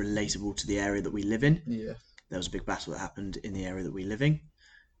topical, it's relatable to the area that we live in. Yeah. There was a big battle that happened in the area that we're living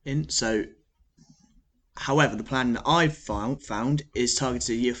in. So, however, the plan that I've found is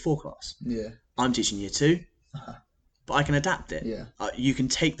targeted at Year 4 class. Yeah. I'm teaching Year 2, but I can adapt it. Yeah. You can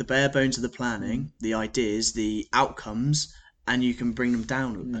take the bare bones of the planning, the ideas, the outcomes, and you can bring them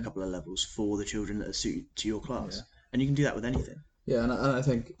down a couple of levels for the children that are suited to your class. Yeah. And you can do that with anything. Yeah, and I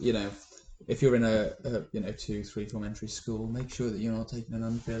think, if you're in a 2, 3 form entry school, make sure that you're not taking an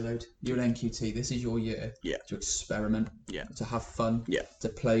unfair load. You're an NQT. This is your year to experiment, to have fun, to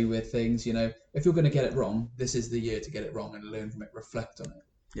play with things. If you're going to get it wrong, this is the year to get it wrong and learn from it, reflect on it.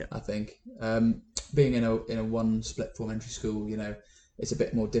 Yeah, I think being in a one split form entry school, it's a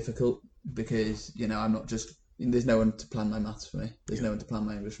bit more difficult because I'm not just. There's no one to plan my maths for me. There's no one to plan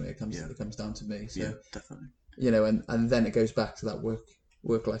my English for me. It comes down to me. So definitely. And then it goes back to that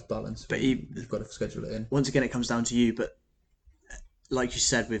work-life balance. But you've got to schedule it in. Once again, it comes down to you. But like you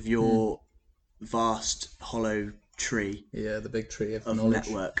said, with your vast hollow tree, the big tree of knowledge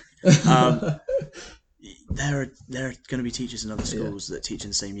network, there are going to be teachers in other schools that teach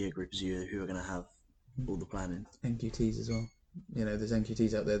in the same year group as you who are going to have all the planning. NQTs as well. there's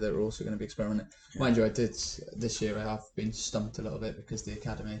NQTs out there that are also going to be experimenting. Yeah. Mind you, I did this year. I have been stumped a little bit because the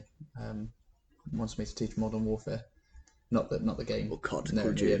academy wants me to teach Modern Warfare, not the game. Or COD. No,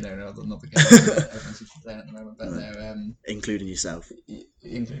 Call of Duty. not the game. Everyone's just playing at the moment, but no. Including yourself.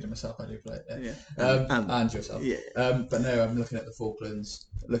 Including myself, I do play it. Yeah. And yourself. Yeah. But no, I'm looking at the Falklands,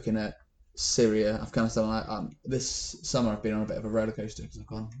 looking at Syria, Afghanistan. This summer I've been on a bit of a roller coaster because I've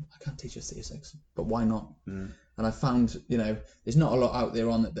gone, I can't teach a CS6, but why not? Mm. And I found, there's not a lot out there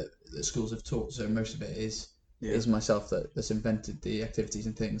on that schools have taught, so most of it is myself that's invented the activities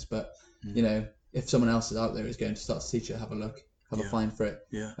and things. But if someone else is out there is going to start to teach it, have a look, have a find for it.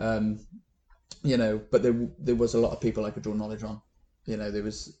 Yeah. But there was a lot of people I could draw knowledge on. There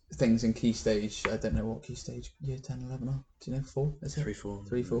was things in key stage. I don't know what key stage year 10, 11 are. Do you know 4? Is it 3, 4.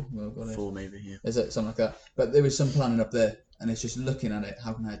 3, 4? Well, 4 maybe. Yeah. Is it something like that? But there was some planning up there, and it's just looking at it.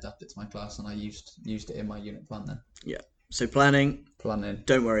 How can I adapt it to my class? And I used it in my unit plan then. Yeah. So planning.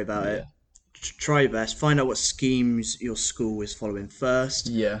 Don't worry about it. Try your best. Find out what schemes your school is following first.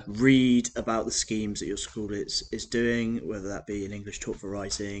 Yeah. Read about the schemes that your school is doing, whether that be in English taught for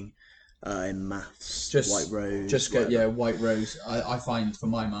writing, in maths, White Rose. White Rose. I find for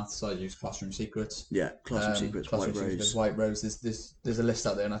my maths I use Classroom Secrets. Yeah, Classroom Secrets, White Rose. White Rose. There's a list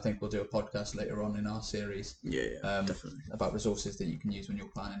out there, and I think we'll do a podcast later on in our series. Yeah, definitely. About resources that you can use when you're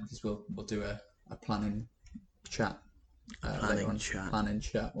planning, because we'll do a planning chat. Planning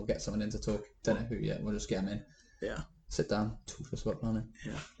chat. We'll get someone in to talk. Don't know who yet. We'll just get them in. Yeah. Sit down, talk to us about planning.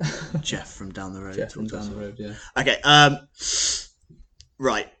 Yeah. Jeff from down the road. Yeah. Okay.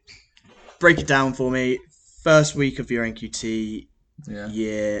 Right. Break it down for me. First week of your NQT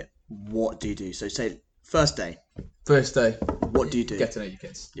year. What do you do? So say first day. What do you do? Get to know your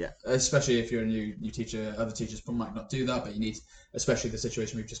kids. Yeah. Especially if you're a new teacher. Other teachers might not do that, but you need, especially the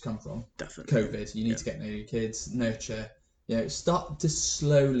situation we've just come from. Definitely. COVID. You need to get to know your kids, nurture. Start to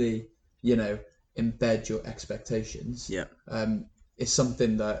slowly, embed your expectations. Yeah. It's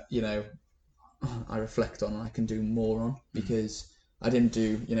something that, I reflect on and I can do more on, because I didn't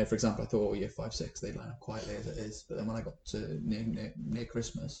do, for example, I thought year 5, 6, they'd line up quietly as it is. But then when I got to near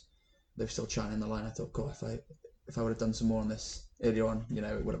Christmas, they were still chatting in the line. I thought, God, if I would have done some more on this earlier on,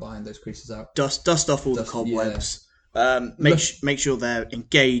 it would have ironed those creases out. Dust off all the cobwebs. Make sure they're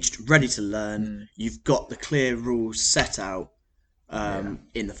engaged, ready to learn. You've got the clear rules set out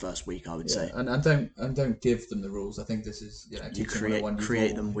in the first week, I would say. And don't give them the rules. I think this is you create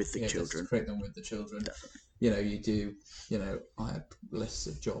them with the children. Create them with the children. Definitely. You do. I had lists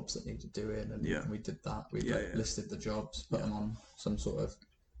of jobs that needed doing, and we did that. We listed the jobs, put them on some sort of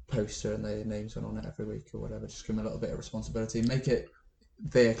poster, and their names went on it every week or whatever. Just give them a little bit of responsibility. Make it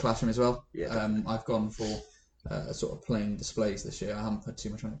their classroom as well. I've gone for sort of plain displays this year. I haven't put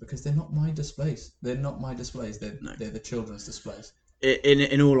too much on it because they're not my displays. They're the children's displays.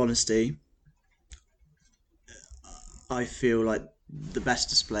 In all honesty, I feel like the best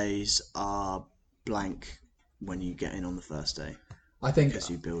displays are blank when you get in on the first day. I think because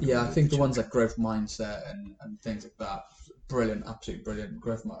you build. I think the ones like growth mindset and things like that, brilliant, absolutely brilliant.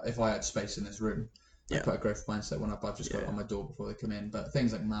 If I had space in this room, I'd put a growth mindset one up. I've just got it on my door before they come in. But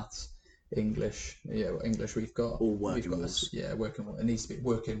things like maths, English, we've got all working walls. Working walls. It needs to be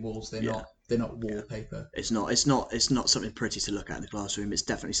working walls. They're not wallpaper. It's not something pretty to look at in the classroom. It's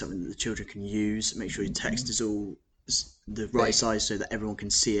definitely something that the children can use. Make sure your text is all the right size so that everyone can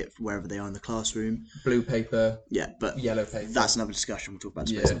see it wherever they are in the classroom. Blue paper. Yeah, but yellow paper. That's another discussion. We'll talk about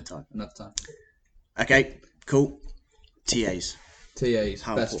space another time. Okay, cool. TAs,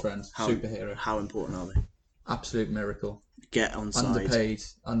 best friends, superhero. How important are they? Absolute miracle. Get on side.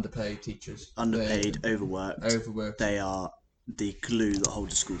 Underpaid teachers. Overworked. They are the glue that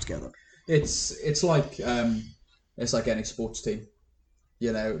holds the school together. It's like any sports team.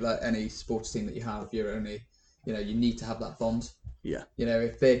 Like any sports team that you have, you're only, you need to have that bond. Yeah.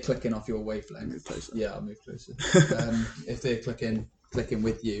 If they're clicking off your wavelength, move closer. Yeah, I'll move closer. If they're clicking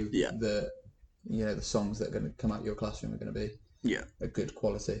with you, the songs that are going to come out of your classroom are going to be a good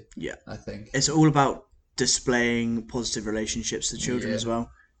quality. Yeah. I think it's all about displaying positive relationships to children as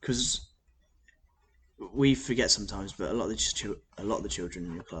well, because we forget sometimes, but a lot of the children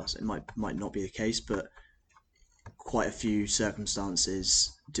in your class, it might not be the case, but quite a few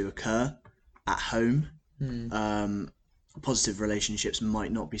circumstances do occur at home. Positive relationships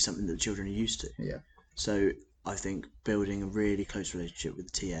might not be something that the children are used to. Yeah. So I think building a really close relationship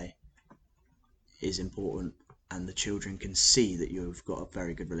with the TA is important, and the children can see that you've got a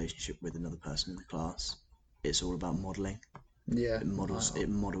very good relationship with another person in the class. It's all about modelling. Yeah. It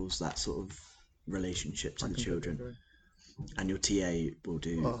models that sort of relationship to the children. And your TA will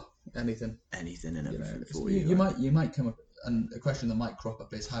do anything and everything for you. You might come up. and a question that might crop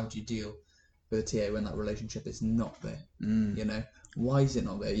up is, how do you deal with a TA when that relationship is not there? You know, why is it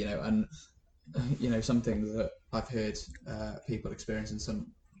not there? You know, and you know, some things that I've heard people experience, and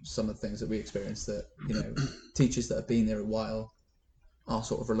some of the things that we experience, that, you know, teachers that have been there a while are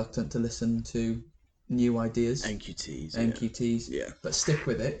sort of reluctant to listen to new ideas. NQTs. Yeah. But stick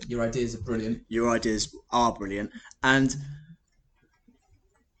with it. Your ideas are brilliant. And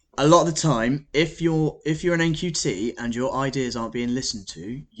a lot of the time, if you're an NQT and your ideas aren't being listened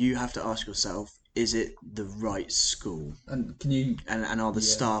to, you have to ask yourself, is it the right school? And can you and are the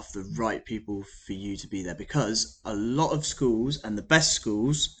staff the right people for you to be there? Because a lot of schools, and the best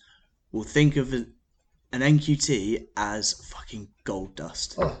schools, will think of an NQT as fucking gold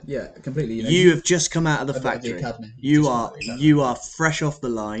dust. Oh yeah, completely. You know, you have just come out of the factory. You are fresh off the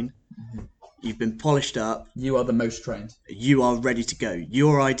line. Mm-hmm. You've been polished up. You are the most trained. You are ready to go.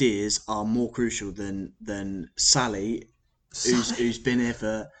 Your ideas are more crucial than Sally, who's been here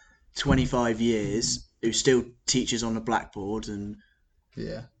for 25 years, who still teaches on a blackboard and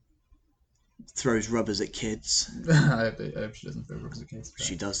throws rubbers at kids. I hope she doesn't throw rubbers at kids.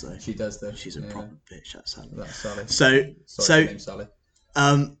 She does though. She's a proper bitch, that's Sally. That's Sally. So name's Sally.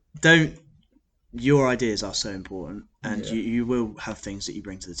 Your ideas are so important, and you will have things that you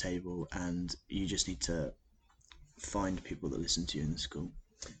bring to the table, and you just need to find people that listen to you in the school.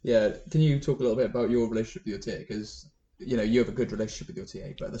 Yeah, can you talk a little bit about your relationship with your TA? Because, you know, you have a good relationship with your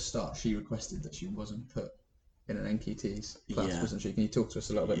TA, but at the start she requested that she wasn't put in an NQT's class, wasn't she? Can you talk to us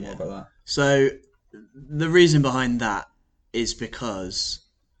a little bit more about that? So the reason behind that is because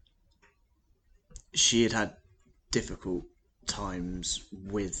she had difficult times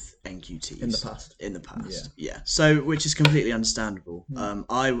with NQTs in the past. So, which is completely understandable.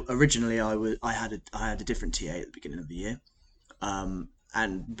 I had a different TA at the beginning of the year,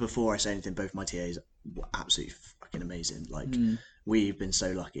 and before I say anything, both my TAs were absolutely fucking amazing. Like, we've been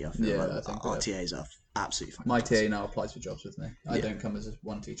so lucky. I feel like our TAs are absolutely fucking my TA now applies for jobs with me. I don't come as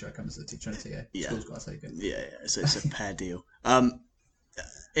one teacher, I come as a teacher and TA. School's got to take it. So it's a pair deal.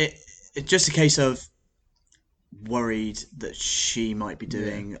 It's just a case of worried that she might be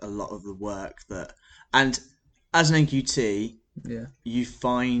doing a lot of the work and as an NQT, you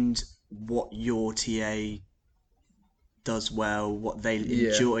find what your TA does well, what they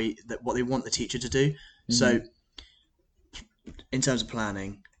enjoy, what they want the teacher to do. So in terms of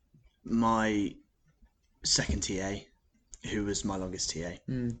planning, my second TA, who was my longest TA,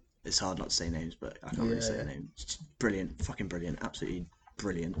 it's hard not to say names, but I can't really say her name. Brilliant, fucking brilliant, absolutely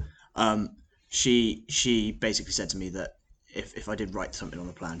brilliant. She basically said to me that if I did write something on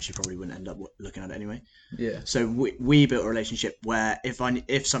the plan, she probably wouldn't end up looking at it anyway. So we built a relationship where if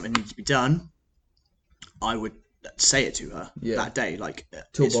something needed to be done, I would say it to her that day. Like,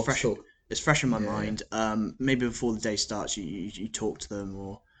 it's fresh in my mind. Maybe before the day starts, you talk to them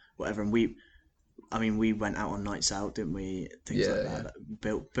or whatever. And we went out on nights out, didn't we? Things like that.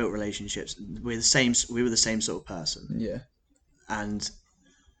 Built relationships. We were the same sort of person. And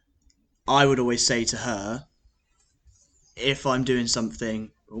I would always say to her, if I'm doing something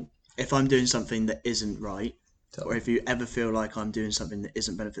that isn't right, or if you ever feel like I'm doing something that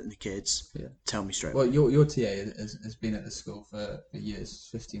isn't benefiting the kids, tell me straight away. Well, your TA has been at the school for years,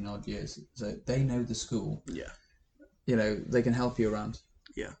 15 odd years, so they know the school. You know, they can help you around.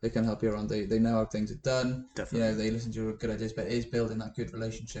 They can help you around. They know how things are done. Definitely. You know, they listen to your good ideas, but it is building that good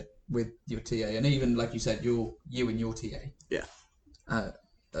relationship with your TA. And even, like you said, you and your TA are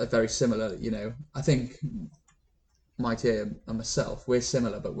very similar. You know, I think my TA and myself, we're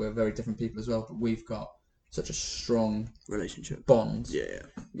similar, but we're very different people as well. But we've got such a strong relationship bond. Yeah,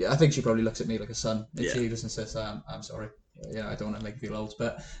 I think she probably looks at me like a son. If she listens to this, I'm sorry. I don't want to make you feel old,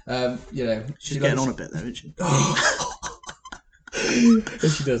 but you know, she's getting on a bit though, isn't she?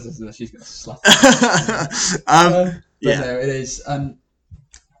 If she does listen, she's gonna slap. But no, it is, and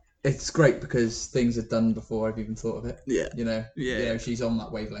it's great because things are done before I've even thought of it. You know, she's on that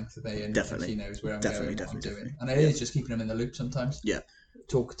wavelength today, and she knows where I'm going, what I'm doing, and it is just keeping them in the loop sometimes.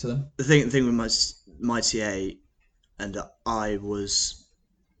 Talk to them. The thing with my TA and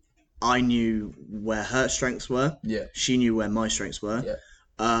I knew where her strengths were. She knew where my strengths were.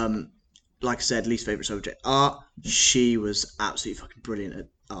 Like I said, least favourite subject, art. She was absolutely fucking brilliant at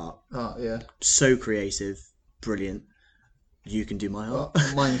art. So creative, brilliant. You can do my art.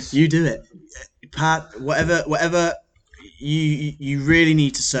 You do it, Pat. Whatever. You really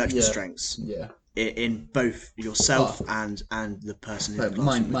need to search for strengths. In both yourself and the person who's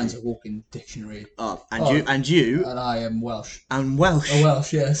mine's a walking dictionary. And you and I am Welsh. And Welsh.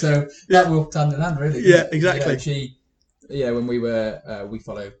 Welsh, so that walked hand in hand, really. Exactly. You know, Yeah, when we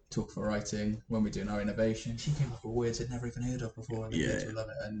follow Talk for Writing when we're doing our innovation. She came up with words I'd never even heard of before, and the kids will love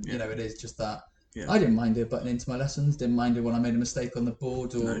it. And it is just that. Yeah. I didn't mind her butting into my lessons. Didn't mind her when I made a mistake on the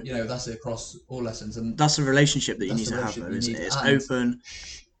board, or that's it across all lessons. And that's a relationship that you need to have, though, isn't it? It's open,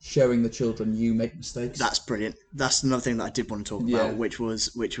 showing the children you make mistakes. That's brilliant. That's another thing that I did want to talk about, which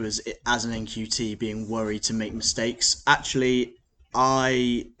was as an NQT being worried to make mistakes. Actually,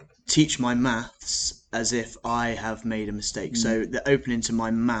 I teach my maths as if I have made a mistake. So the opening to my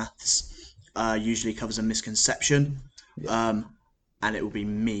maths usually covers a misconception. And it will be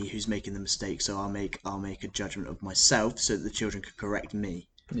me who's making the mistake, so I'll make a judgment of myself so that the children can correct me.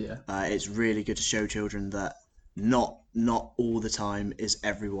 It's really good to show children that not all the time is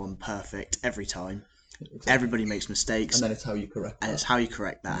everyone perfect every time. Exactly. Everybody makes mistakes, and then it's how you correct that. And it's how you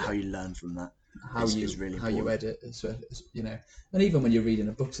correct that, how you learn from that. How you edit, and even when you're reading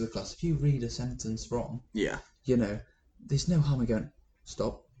a book to the class, if you read a sentence wrong, there's no harm in going,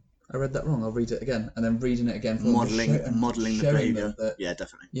 stop. I read that wrong. I'll read it again, and then reading it again. Modeling the behaviour. Yeah,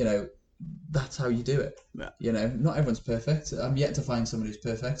 definitely. That's how you do it. Yeah. Not everyone's perfect. I'm yet to find someone who's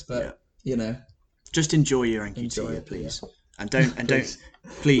perfect, but just enjoy your NQT, please, and don't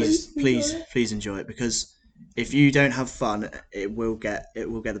please enjoy it, because if you don't have fun, it will get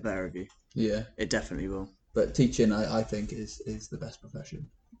the better of you. Yeah, it definitely will. But teaching, I think, is the best profession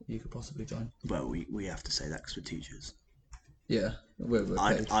you could possibly join. Well, we have to say that because we're teachers. Yeah, we're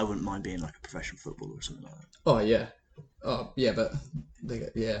paid. I wouldn't mind being like a professional footballer or something like that. Oh yeah, but they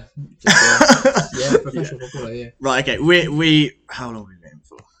get professional footballer. Yeah. Right. Okay. We how long have we been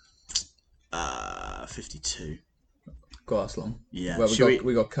for? 52. Got us long. Yeah. Well,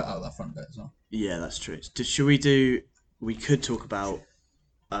 we got cut out that front bit as well. Yeah, that's true. Should we do? We could talk about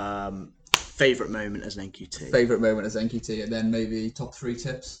favourite moment as an NQT. Favourite moment as NQT, and then maybe top 3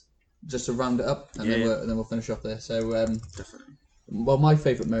 tips, just to round it up, and then we'll finish off there. So definitely. Well, my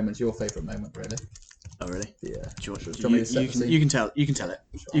favourite moment's your favourite moment, really. Oh, really? Yeah. You can tell it. You can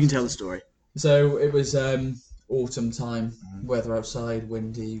tell the story. So it was autumn time, weather outside,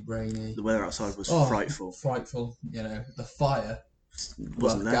 windy, rainy. The weather outside was frightful. Frightful. The fire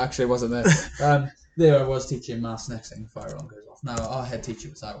wasn't there. Actually, wasn't there. There I was teaching maths. Next thing, the fire alarm goes off. Now our head teacher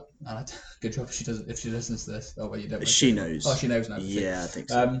was out, and good job if she listens to this. Oh well, you don't. She knows. Oh, she knows now. Yeah, I think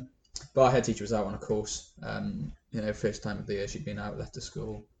so. But our head teacher was out on a course. First time of the year she'd been out, left the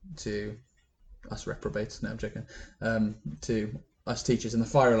school to us reprobates. No, I'm joking. To us teachers, and the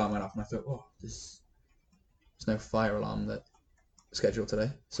fire alarm went off, and I thought, there's no fire alarm that scheduled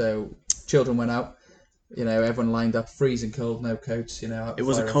today. So children went out. Everyone lined up, freezing cold, no coats. It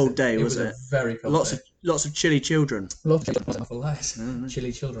was a cold day, wasn't it? It was a very cold day. Lots of chilly children. Lots of children, awful lies.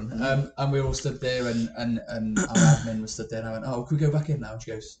 Chilly children. And we all stood there, and our admin was stood there, and I went, "Oh, can we go back in now?" And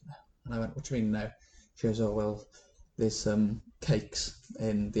she goes, "No." And I went, "What do you mean no?" She goes, "Oh well, there's some cakes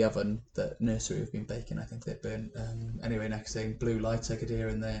in the oven that nursery have been baking. I think they've burnt." Anyway, next thing, blue lights I could hear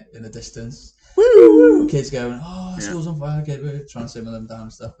in the distance. Woo! Kids going, school's on fire. Okay, we're trying to simmer them down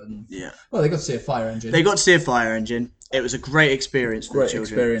and stuff. And well, they got to see a fire engine. It was a great experience for the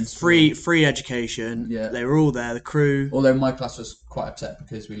children. Free education. Yeah. They were all there, the crew. Although my class was quite upset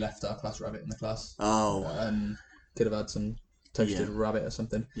because we left our class rabbit in the class. Oh. And could have had some toasted rabbit or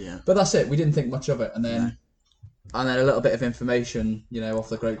something. Yeah. But that's it. We didn't think much of it. And then a little bit of information, off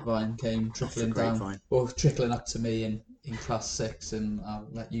the grapevine came trickling down. Or trickling up to me in class 6, and I'll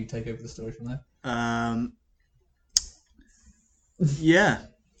let you take over the story from there. Yeah.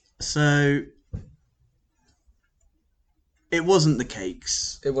 So it wasn't the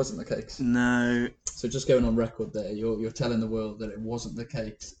cakes. It wasn't the cakes. No. So just going on record there, you're telling the world that it wasn't the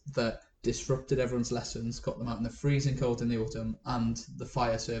cakes that disrupted everyone's lessons, got them out in the freezing cold in the autumn, and the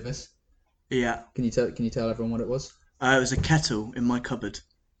fire service. Yeah. Can you tell everyone what it was? It was a kettle in my cupboard.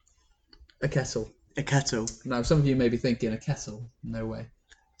 A kettle. A kettle. Now, some of you may be thinking, a kettle? No way.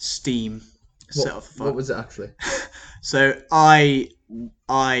 Steam. Set off fire. What was it actually? So I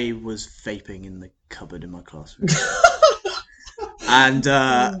was vaping in the cupboard in my classroom, and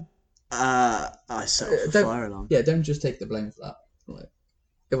I set off the fire alarm. Yeah, don't just take the blame for that.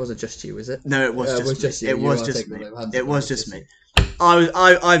 It wasn't just you, is it? No, it was just me. It was just me. It was just me. I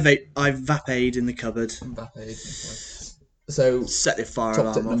vapade in the cupboard. So set the fire top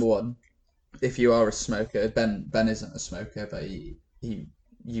alarm tip off. Number 1: if you are a smoker, Ben isn't a smoker, but he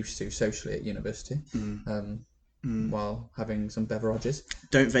used to socially at university, while having some beverages.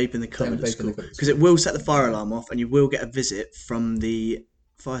 Don't vape in the cupboard at school, because it will set the fire alarm off, and you will get a visit from the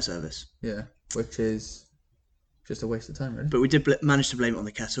fire service. Yeah, which is just a waste of time, really. But we did manage to blame it on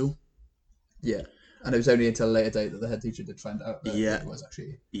the kettle. Yeah, and it was only until a later date that the head teacher did find out that it was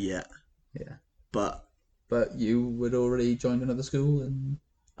actually. Yeah. But but you would already joined another school and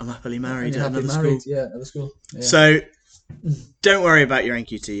I'm happily and married you're at happily another married. school. Yeah, another school. Yeah. So don't worry about your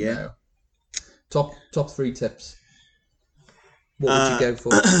NQT year. No. Top 3 tips. What would you go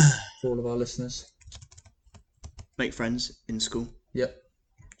for all of our listeners? Make friends in school. Yep.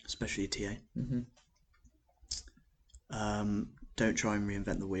 Especially a TA. Mm-hmm. Don't try and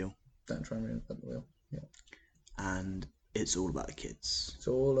reinvent the wheel. Don't try and reinvent the wheel. Yeah. And it's all about the kids. It's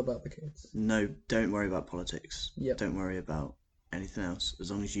all about the kids. No, don't worry about politics. Yep. Don't worry about anything else.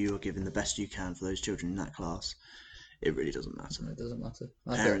 As long as you are giving the best you can for those children in that class, it really doesn't matter. It doesn't matter.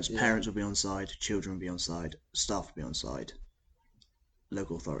 Parents will be on side, children will be on side, staff will be on side,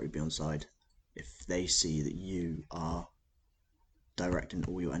 local authority will be on side. If they see that you are directing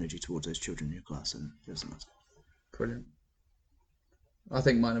all your energy towards those children in your class, then it doesn't matter. Brilliant. I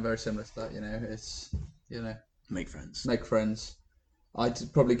think mine are very similar to that. It's make friends. Make friends. I'd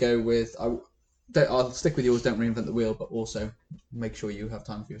probably go with I'll stick with yours. Don't reinvent the wheel, but also make sure you have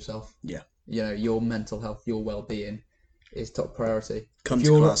time for yourself. Yeah. Your mental health, your well-being is top priority. Come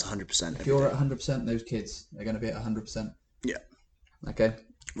to class 100%. If you're at 100%, those kids are going to be at 100%. Yeah. Okay.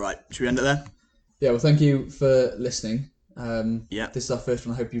 Right. Should we end it there? Yeah. Well, thank you for listening. Yeah. This is our first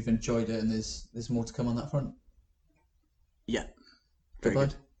one. I hope you've enjoyed it, and there's more to come on that front. Yeah. Goodbye.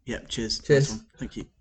 Good. Yeah. Cheers. Cheers. Nice one. Thank you.